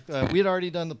pre-show. Like we had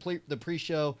already done the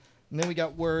pre-show, and then we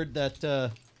got word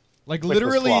that. Like Which was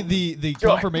literally, swapped. the Sure.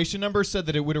 confirmation number said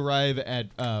that it would arrive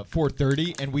at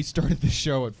 4:30, and we started the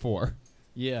show at 4.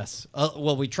 Yes.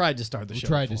 Well, we tried to start the We show.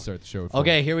 tried at to 4. start the show at 4.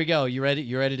 Okay, here we go. You ready?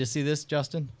 You ready to see this,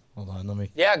 Justin? Hold on, let me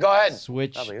Yeah, go ahead.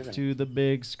 switch Probably isn't. to the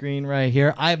big screen right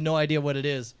here. I have no idea what it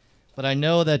is, but I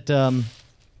know that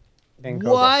King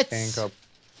Cobra, what? King Cobra.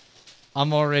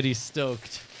 I'm already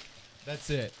stoked. That's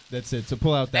it. That's it. So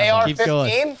pull out that. one. Keep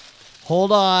going. AR-15?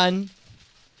 Hold on.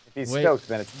 If he's Wait. stoked,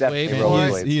 then it's definitely Wait, Man,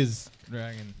 boy. he rollerblades. is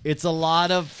dragging. There's a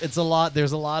lot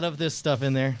of this stuff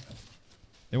in there.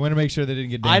 They want to make sure they didn't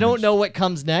get damaged. I don't know what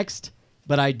comes next,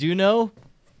 but I do know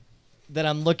that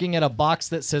I'm looking at a box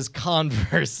that says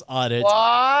Converse on it.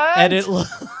 What? And it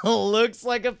looks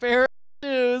like a pair of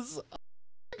shoes.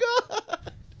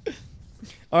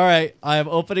 All right, I am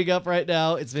opening up right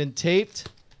now. It's been taped.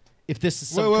 If this is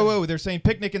some Whoa. They're saying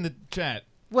picnic in the chat.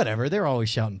 Whatever. They're always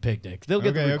shouting picnic. They'll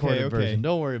get the recorded version.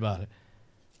 Don't worry about it.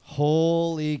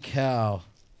 Holy cow.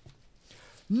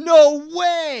 No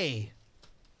way.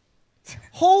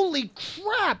 Holy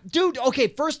crap. Dude, okay,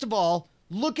 first of all,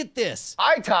 look at this.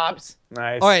 High tops.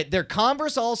 Nice. All right, they're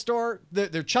Converse All-Star.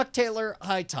 They're Chuck Taylor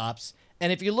high tops.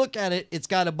 And if you look at it, it's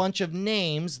got a bunch of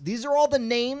names. These are all the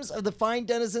names of the fine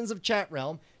denizens of Chat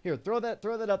Realm. Here, throw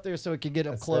that up there so it can get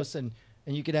up close and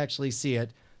you can actually see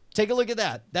it. Take a look at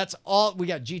that. That's all. We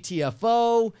got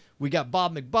GTFO. We got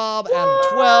Bob McBob, Adam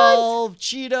 12,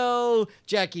 Cheeto,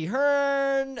 Jackie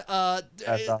Hearn.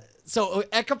 So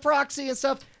Eka Proxy and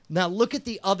stuff. Now look at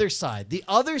the other side. The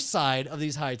other side of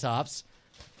these high tops,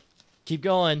 keep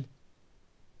going,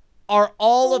 are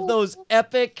all of those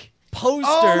epic posters.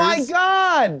 Oh my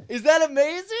God! Is that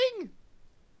amazing?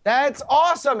 That's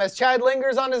awesome. As Chad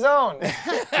lingers on his own.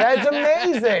 That's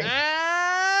amazing.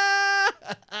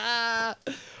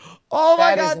 Oh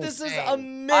my That God, is this is insane.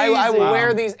 amazing. I will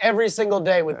wear these every single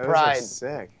day with Those pride. are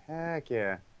sick. Heck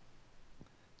yeah.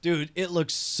 Dude, it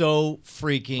looks so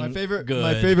freaking good.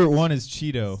 My favorite one is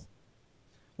Cheeto.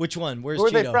 Which one? Where's Who are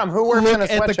Cheeto? they from? Who works in a Look at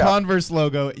the sweatshop? Converse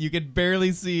logo. You can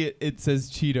barely see it. It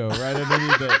says Cheeto right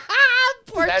underneath it.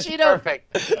 Poor That's Cheeto.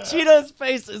 perfect. Cheeto's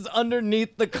face is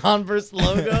underneath the Converse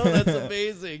logo. That's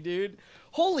amazing, dude.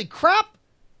 Holy crap.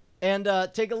 And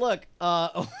take a look.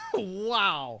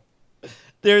 Wow.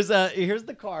 Here's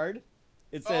the card.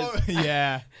 It says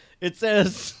yeah. It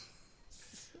says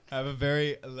Have a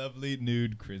very lovely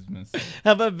nude Christmas.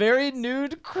 have a very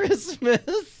nude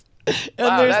Christmas. And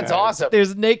Wow, that's awesome.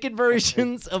 There's naked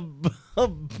versions of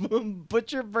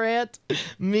Butcher Brandt,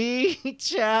 me,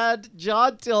 Chad,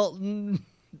 John Tilton,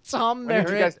 Tom When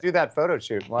did you guys Merritt. do that photo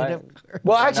shoot? Why?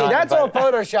 Well, actually, Not that's all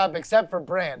invited. Photoshop except for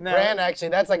Brand. No. Brand, actually,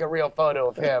 that's like a real photo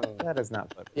of him. That is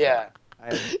not photo. Yeah.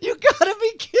 You gotta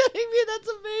be kidding me. That's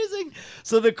amazing.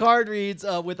 So the card reads,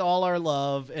 with all our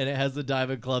love, and it has the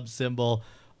Diamond Club symbol.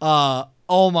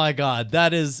 Oh my God,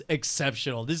 that is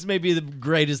exceptional. This may be the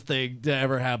greatest thing to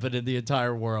ever happen in the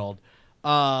entire world.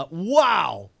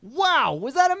 Wow.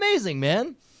 Was that amazing,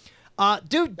 man?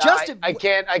 Dude, No, Justin. I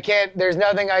can't, there's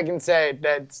nothing I can say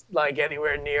that's like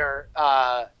anywhere near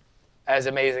as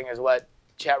amazing as what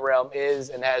Chat Realm is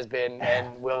and has been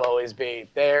and will always be.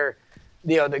 They're,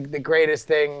 the greatest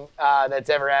thing that's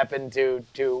ever happened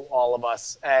to all of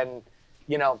us. And,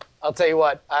 I'll tell you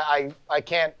what, I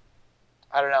can't,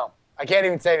 I don't know. I can't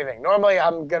even say anything. Normally,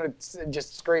 I'm going to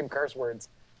just scream curse words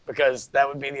because that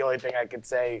would be the only thing I could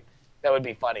say that would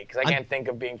be funny because I can't think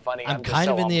of being funny. I'm just kind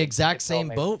so of in the humbled. exact It's so same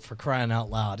amazing. boat for crying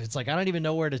out loud. It's like I don't even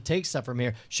know where to take stuff from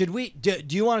here. Should we? Do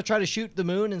you want to try to shoot the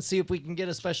moon and see if we can get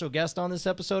a special guest on this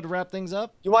episode to wrap things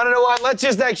up? You want to know what? Let's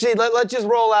just actually let's just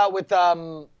roll out with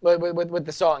the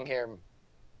song here.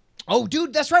 Oh,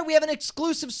 dude, that's right. We have an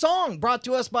exclusive song brought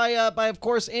to us by of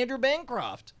course Andrew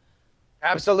Bancroft.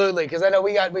 Absolutely, because I know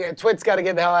we got Twit's got to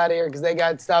get the hell out of here because they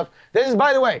got stuff. This is,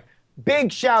 by the way,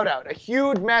 big shout out, a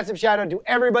huge, massive shout out to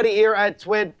everybody here at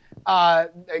Twit,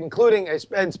 including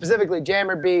and specifically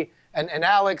Jammer B and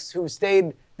Alex who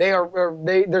stayed.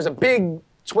 There's a big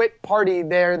Twit party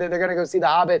there that they're gonna go see The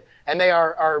Hobbit, and they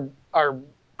are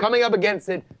coming up against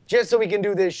it just so we can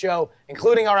do this show,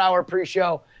 including our hour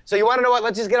pre-show. So you want to know what?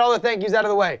 Let's just get all the thank yous out of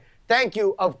the way. Thank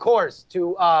you, of course,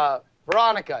 to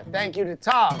Veronica. Thank you to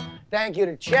Tom. Thank you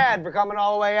to Chad for coming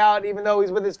all the way out, even though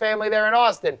he's with his family there in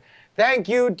Austin. Thank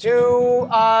you to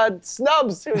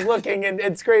Snubs, who's looking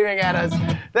and screaming at us.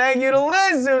 Thank you to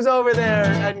Liz, who's over there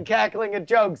and cackling at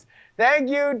jokes. Thank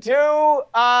you to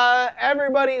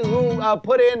everybody who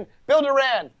put in Bill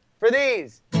Duran for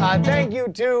these. Thank you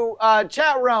to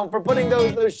Chat Realm for putting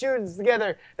those shoots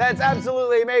together. That's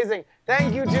absolutely amazing.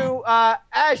 Thank you to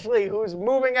Ashley, who's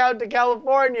moving out to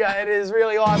California. It is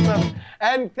really awesome.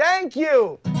 And thank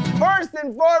you, first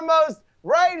and foremost,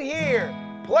 right here,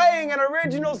 playing an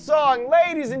original song.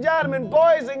 Ladies and gentlemen,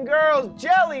 boys and girls,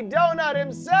 Jelly Donut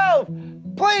himself.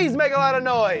 Please make a lot of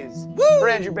noise for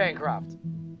Andrew Bancroft.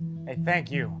 Hey,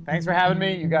 thank you. Thanks for having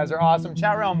me. You guys are awesome.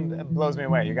 Chat Realm blows me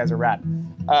away. You guys are rad.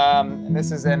 And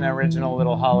this is an original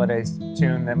little holiday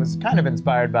tune that was kind of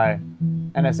inspired by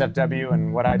NSFW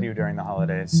and what I do during the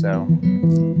holidays. So.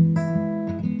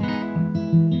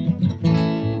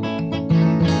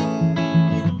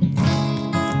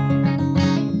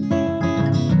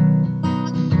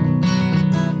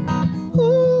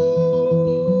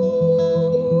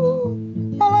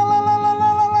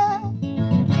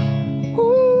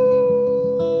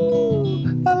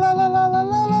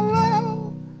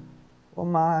 Well,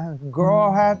 my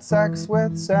girl had sex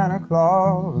with Santa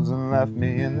Claus and left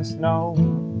me in the snow.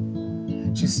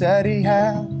 She said he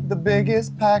had the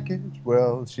biggest package.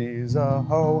 Well, she's a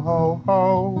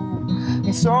ho-ho-ho.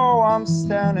 And so I'm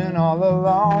standing all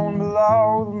alone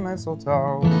below the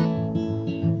mistletoe.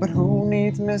 But who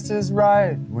needs Mrs.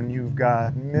 Right when you've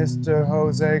got Mr.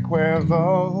 Jose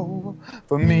Cuervo?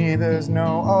 For me, there's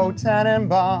no O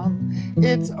Tannenbaum,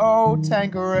 it's O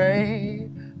Tanqueray.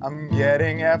 I'm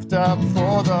getting effed up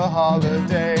for the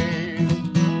holidays.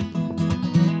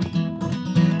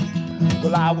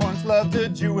 Well, I once loved a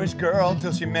Jewish girl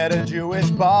till she met a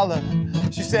Jewish baller.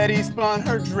 She said he spun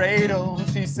her dreidel,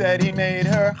 she said he made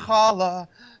her holla.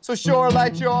 So sure,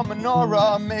 light your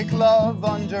menorah, make love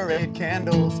under 8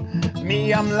 candles.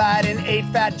 Me, I'm lighting 8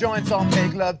 fat joints, I'll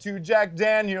make love to Jack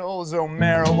Daniels. Oh,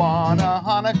 marijuana,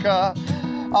 Hanukkah,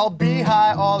 I'll be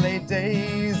high all 8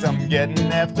 days. I'm getting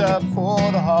effed up for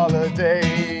the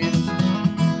holidays.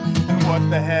 And what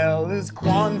the hell is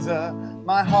Kwanzaa?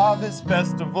 My harvest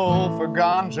festival for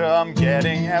ganja. I'm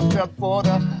getting effed up for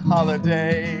the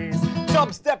holidays.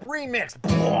 Dubstep remix.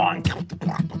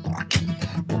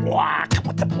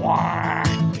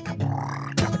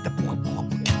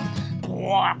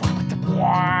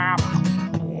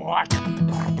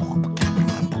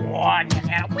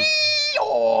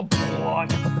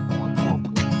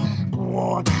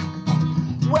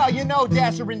 Well, you know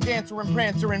Dasher and Dancer and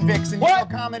Prancer and Vixen. What? You know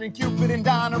Comet and Cupid and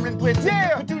Donner and Blitzen.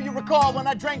 Yeah. But do you recall when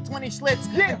I drank 20 Schlitz?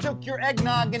 Yeah. And took your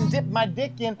eggnog and dipped my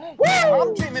dick in? Woo!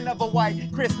 I'm dreaming of a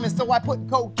white Christmas, so I put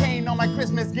cocaine on my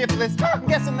Christmas gift list. I'm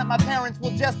guessing that my parents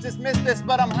will just dismiss this,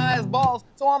 but I'm high as balls,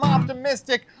 so I'm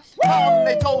optimistic.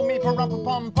 They told me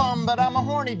pa-rum-pa-pum-pum, but I'm a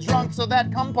horny drunk, so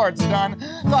that cum part's done.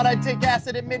 Thought I'd take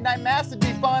acid at midnight mass, it'd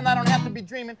be fun. I don't have to be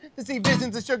dreaming to see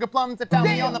visions of sugar plums. They found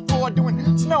me on the floor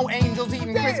doing snow angels,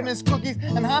 eating Christmas cookies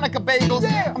and Hanukkah bagels.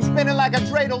 I'm spinning like a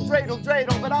dreidel,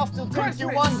 but I'll still drink you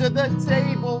under the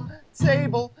table.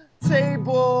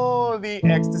 The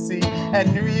ecstasy at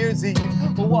New Year's Eve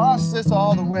will wash this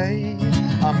all away.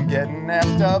 I'm getting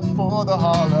effed up for the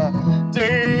holidays.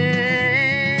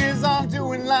 I'm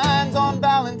doing lines on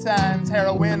Valentine's,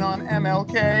 heroin on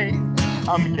MLK.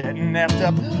 I'm getting effed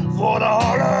up for the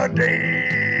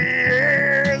holidays.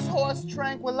 Horse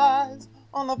tranquilized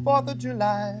on the 4th of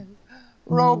July.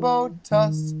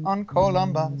 Robo-tuss on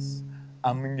Columbus.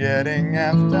 I'm getting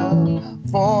effed up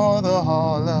for the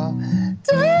holidays.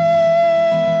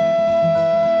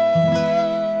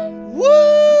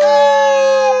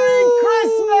 Merry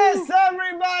Christmas,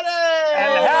 everybody!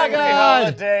 And happy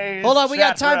holidays. Hold on,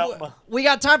 we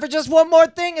got time for just one more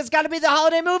thing. It's got to be the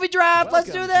holiday movie draft.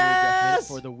 Let's do this.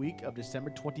 For the week of December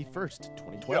 21st,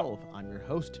 2012, I'm your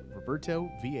host, Roberto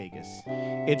Villegas.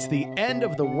 It's the end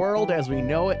of the world as we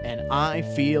know it, and I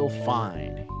feel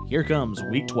fine. Here comes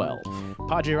week 12.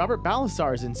 Padre Robert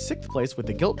Balasar is in 6th place with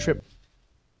the guilt trip.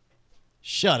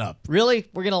 Shut up. Really?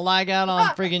 We're going to lag out on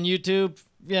friggin' YouTube?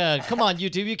 Yeah, come on,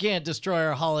 YouTube. You can't destroy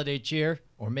our holiday cheer.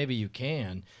 Or maybe you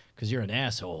can, because you're an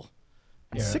asshole.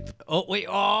 Oh, wait.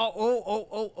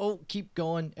 Oh. Keep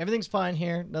going. Everything's fine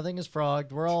here. Nothing is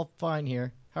frogged. We're all fine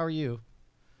here. How are you?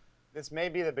 This may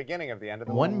be the beginning of the end of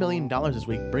the $1 million this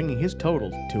week, bringing his total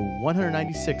to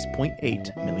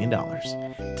 $196.8 million.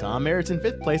 Tom Merritt's in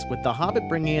 5th place with The Hobbit,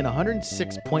 bringing in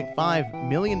 $106.5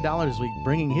 million this week,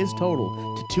 bringing his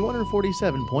total to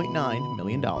 $247.9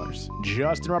 million.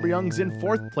 Justin Robert Young's in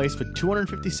 4th place with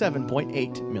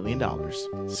 $257.8 million.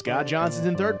 Scott Johnson's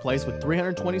in 3rd place with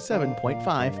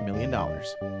 $327.5 million.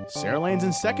 Sarah Lane's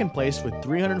in 2nd place with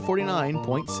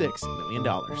 $349.6 million.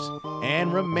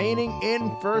 And remaining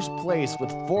in 1st place with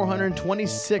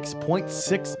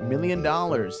 $426.6 million,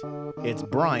 it's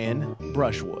Brian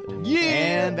Brushwood.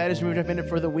 Yeah! And that is your movie minute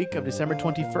for the week of December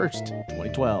 21st,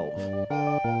 2012.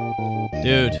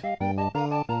 Dude,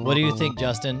 what do you think,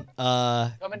 Justin?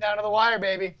 Coming down to the wire,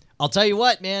 baby. I'll tell you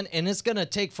what, man, and it's going to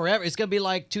take forever. It's going to be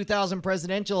like 2000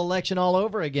 presidential election all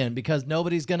over again because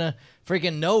nobody's going to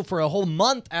freaking know for a whole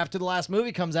month after the last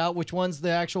movie comes out which one's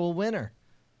the actual winner.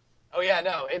 Oh, yeah,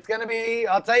 no. It's going to be,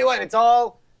 I'll tell you what, it's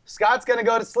all, Scott's going to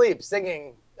go to sleep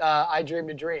singing I Dreamed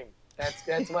a Dream.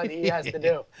 That's what he has to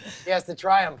do. He has to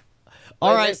triumph.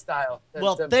 All right. His style.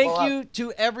 Well, thank you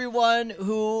to everyone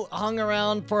who hung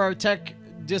around for our tech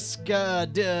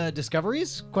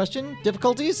discoveries?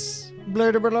 Difficulties?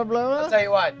 Blah, blah, blah, blah. I'll tell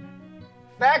you what.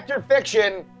 Fact or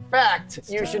fiction? Fact.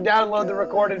 You should download the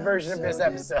recorded version of this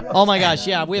episode. Oh my gosh,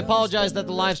 yeah. We apologize that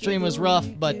the live stream was rough,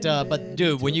 but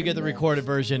dude, when you get the recorded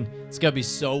version, it's gonna be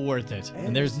so worth it.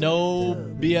 And there's no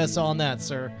BS on that,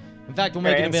 sir. In fact, we'll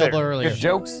make it available earlier. Good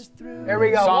jokes. There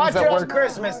we go. Watch it on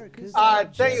Christmas.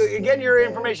 Thank you. Get your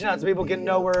information out so people can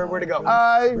know where to go.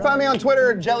 You can find me on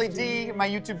Twitter, Jelly D. My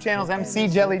YouTube channel is MC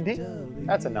Jelly D.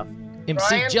 That's enough. MC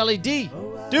Brian? Jelly D.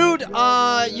 Dude,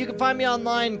 you can find me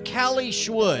online, Callie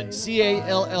Schwood.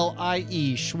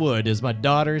 C-A-L-L-I-E. Schwood is my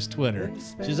daughter's Twitter.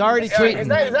 She's already tweeting. Is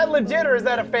that legit or is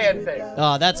that a fan thing?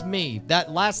 That's me.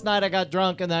 That last night I got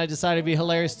drunk and then I decided it'd be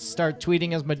hilarious to start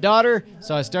tweeting as my daughter.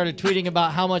 So I started tweeting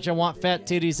about how much I want fat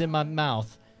titties in my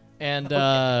mouth. And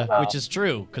which is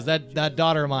true, because that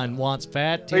daughter of mine wants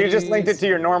fat titties. So you just linked it to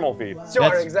your normal feed.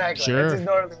 Sure, exactly. Sure. That's just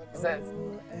normally what it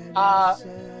says.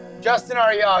 Justin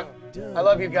R. Young, I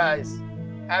love you guys.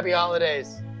 Happy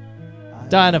holidays.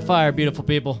 Die in a fire, beautiful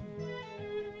people.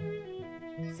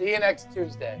 See you next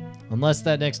Tuesday. Unless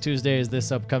that next Tuesday is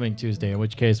this upcoming Tuesday, in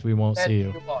which case we won't see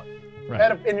you.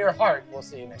 Right. In your heart, we'll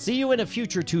see you next. See you in a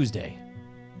future Tuesday,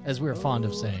 as we're fond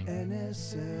of saying.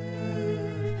 NSFW,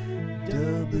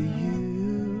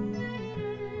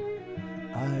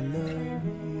 I love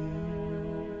you.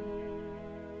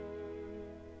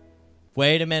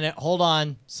 Wait a minute. Hold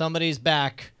on. Somebody's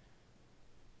back.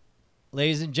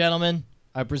 Ladies and gentlemen,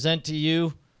 I present to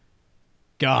you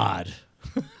God.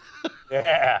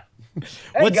 Yeah.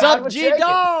 What's God, up, what's shaking?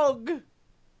 G-Dog?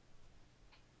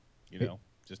 You know,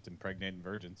 just impregnating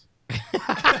virgins. Yeah.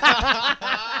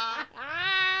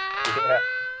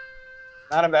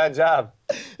 Not a bad job.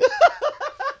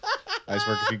 Nice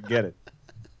work if you can get it.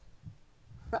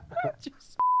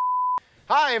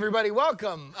 Hi, everybody.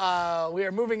 Welcome. We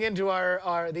are moving into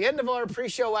the end of our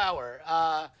pre-show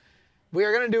hour. We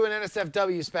are going to do an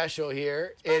NSFW special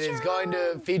here. It is going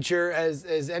to feature,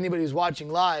 as anybody who's watching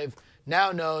live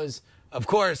now knows, of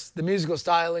course, the musical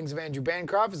stylings of Andrew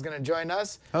Bancroft is going to join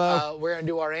us. Hello. We're going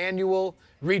to do our annual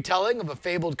retelling of a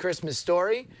fabled Christmas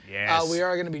story. Yes. We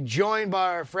are going to be joined by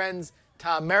our friends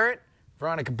Tom Merritt,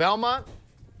 Veronica Belmont.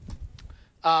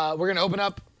 We're going to open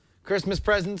up Christmas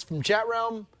presents from Chat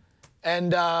Realm.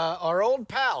 And our old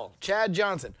pal, Chad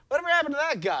Johnson. Whatever happened to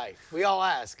that guy? We all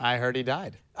ask. I heard he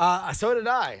died. So did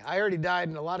I. I heard he died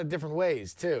in a lot of different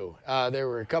ways, too. There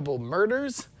were a couple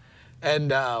murders, and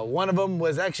one of them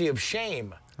was actually of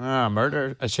shame.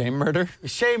 Murder? A shame murder?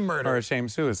 Shame murder. Or a shame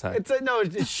suicide? It's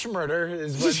schmurder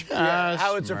is what,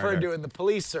 how it's referred to in the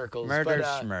police circles. Murder,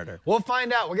 but, schmurder. We'll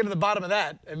find out. We'll get to the bottom of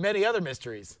that and many other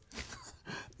mysteries.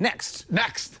 Next.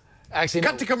 Actually,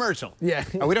 Cut no. to commercial. Yeah.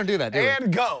 Oh, we don't do that, do we?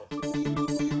 And go.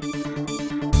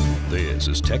 This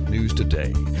is Tech News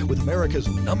Today with America's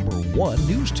 #1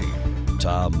 news team.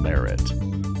 Tom Merritt,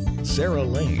 Sarah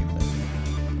Lane,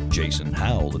 Jason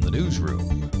Howell in the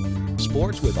newsroom,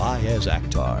 Sports with Ayaz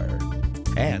Akhtar,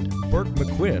 and Burke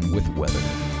McQuinn with weather.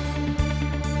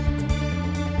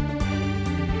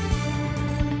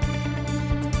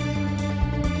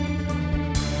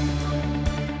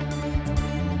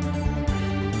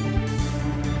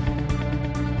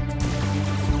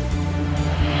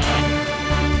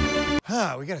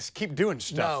 We gotta keep doing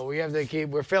stuff. No, we have to keep.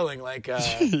 We're feeling like.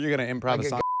 You're gonna improv like a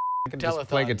song. a You can just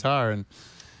play telethon. guitar and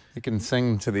you can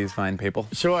sing to these fine people.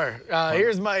 Sure.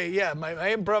 Here's my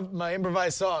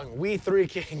improvised song. We Three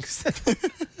Kings.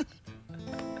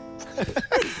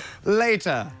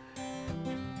 Later.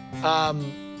 Yeah,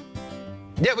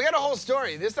 we got a whole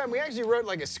story. This time we actually wrote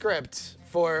like a script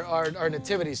for our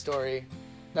nativity story.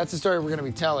 That's the story we're gonna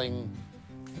be telling.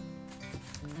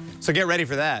 So get ready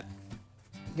for that.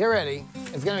 Get ready.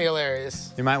 It's gonna be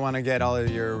hilarious. You might want to get all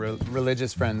of your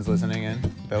religious friends listening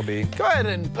in. They'll be. Go ahead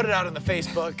and put it out on the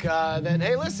Facebook that,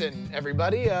 hey, listen,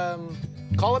 everybody,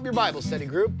 call up your Bible study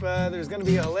group. There's going to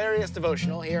be a hilarious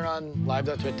devotional here on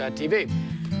live.twit.tv.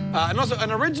 And also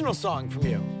an original song from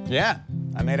you. Yeah,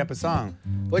 I made up a song.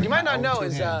 What you might not Oh, know two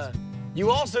is hands.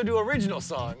 you also do original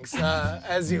songs,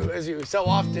 as you so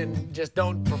often just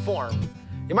don't perform.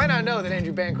 You might not know that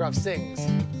Andrew Bancroft sings.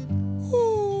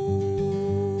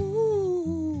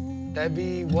 That'd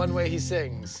be one way he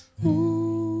sings.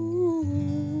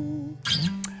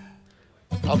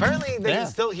 Apparently, they can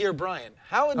still hear Brian.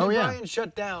 How would Brian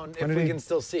shut down if we can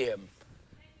still see him?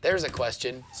 There's a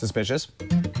question. Suspicious. I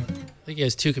think he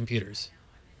has 2 computers.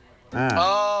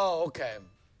 Oh, okay.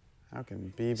 How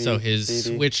can BB? So his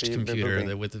BB switched be computer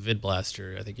rebooting? with the vid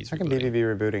blaster, I think he's How can rebooting. BB be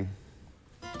rebooting?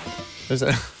 There's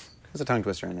a tongue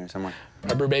twister in there somewhere.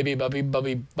 Rubber baby, bubby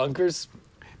bunkers?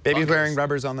 Baby's Bunkers. wearing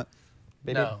rubbers on the.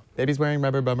 Baby, No. Baby's wearing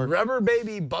rubber bummer. Rubber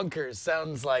baby bunkers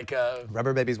sounds like a.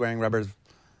 Rubber baby's wearing rubbers.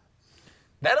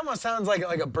 That almost sounds like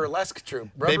a burlesque troupe.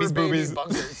 Rubber Baby's baby boobies.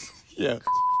 bunkers. Yeah.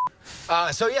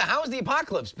 So yeah, how has the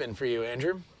apocalypse been for you,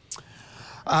 Andrew?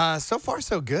 So far,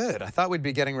 so good. I thought we'd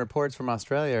be getting reports from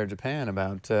Australia or Japan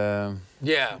about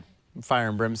Yeah. fire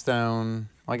and brimstone.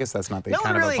 Well, I guess that's not the No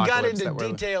kind one of really got apocalypse into that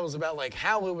we're... details about like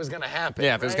how it was going to happen.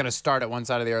 Yeah, if it was right? going to start at one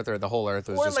side of the Earth or the whole Earth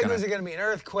was Or just like, going was it going to be an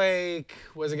earthquake?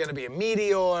 Was it going to be a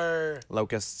meteor?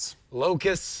 Locusts.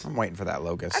 Locusts? I'm waiting for that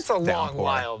locust. That's a long downpour.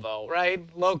 while, though, right?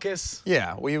 Locusts?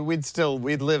 Yeah,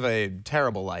 we'd live a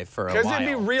terrible life for a while. Because it'd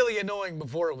be really annoying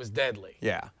before it was deadly.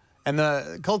 Yeah. And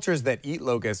the cultures that eat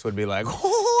locusts would be like,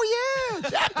 oh, yeah,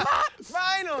 jackpot!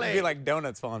 Finally! It'd be like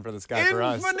donuts falling for the sky for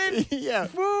us. Infinite yeah.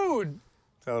 food!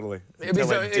 Totally. It'd be,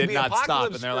 Until it did be not stop,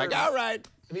 apocalypse and they're like, for- all right.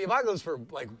 It'd be apocalypse for,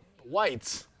 like,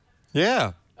 whites.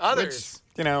 Yeah. Others,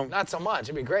 Which, you know, not so much.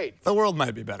 It'd be great. the world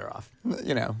might be better off,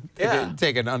 you know, Yeah. if you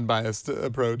take an unbiased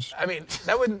approach. I mean,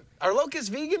 that wouldn't... Are locusts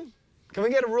vegan? Can we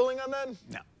get a ruling on that?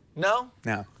 No. No?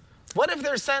 No. What if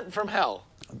they're sent from hell?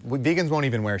 Vegans won't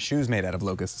even wear shoes made out of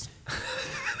locusts.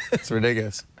 It's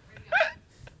ridiculous.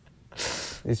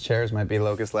 These chairs might be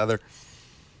locust leather.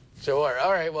 Sure.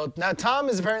 All right. Well, now Tom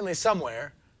is apparently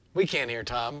somewhere. We can't hear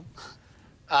Tom.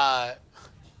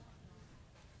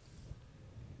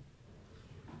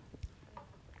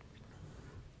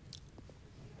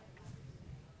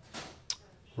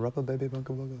 Rubber baby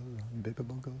bunko bunko, baby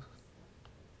bunkos.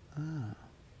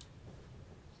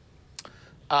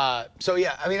 So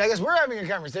yeah, I mean, I guess we're having a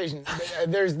conversation.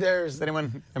 There's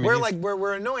anyone? I mean,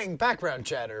 we're annoying background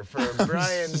chatter for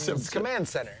Brian's I'm command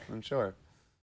center. I'm sure.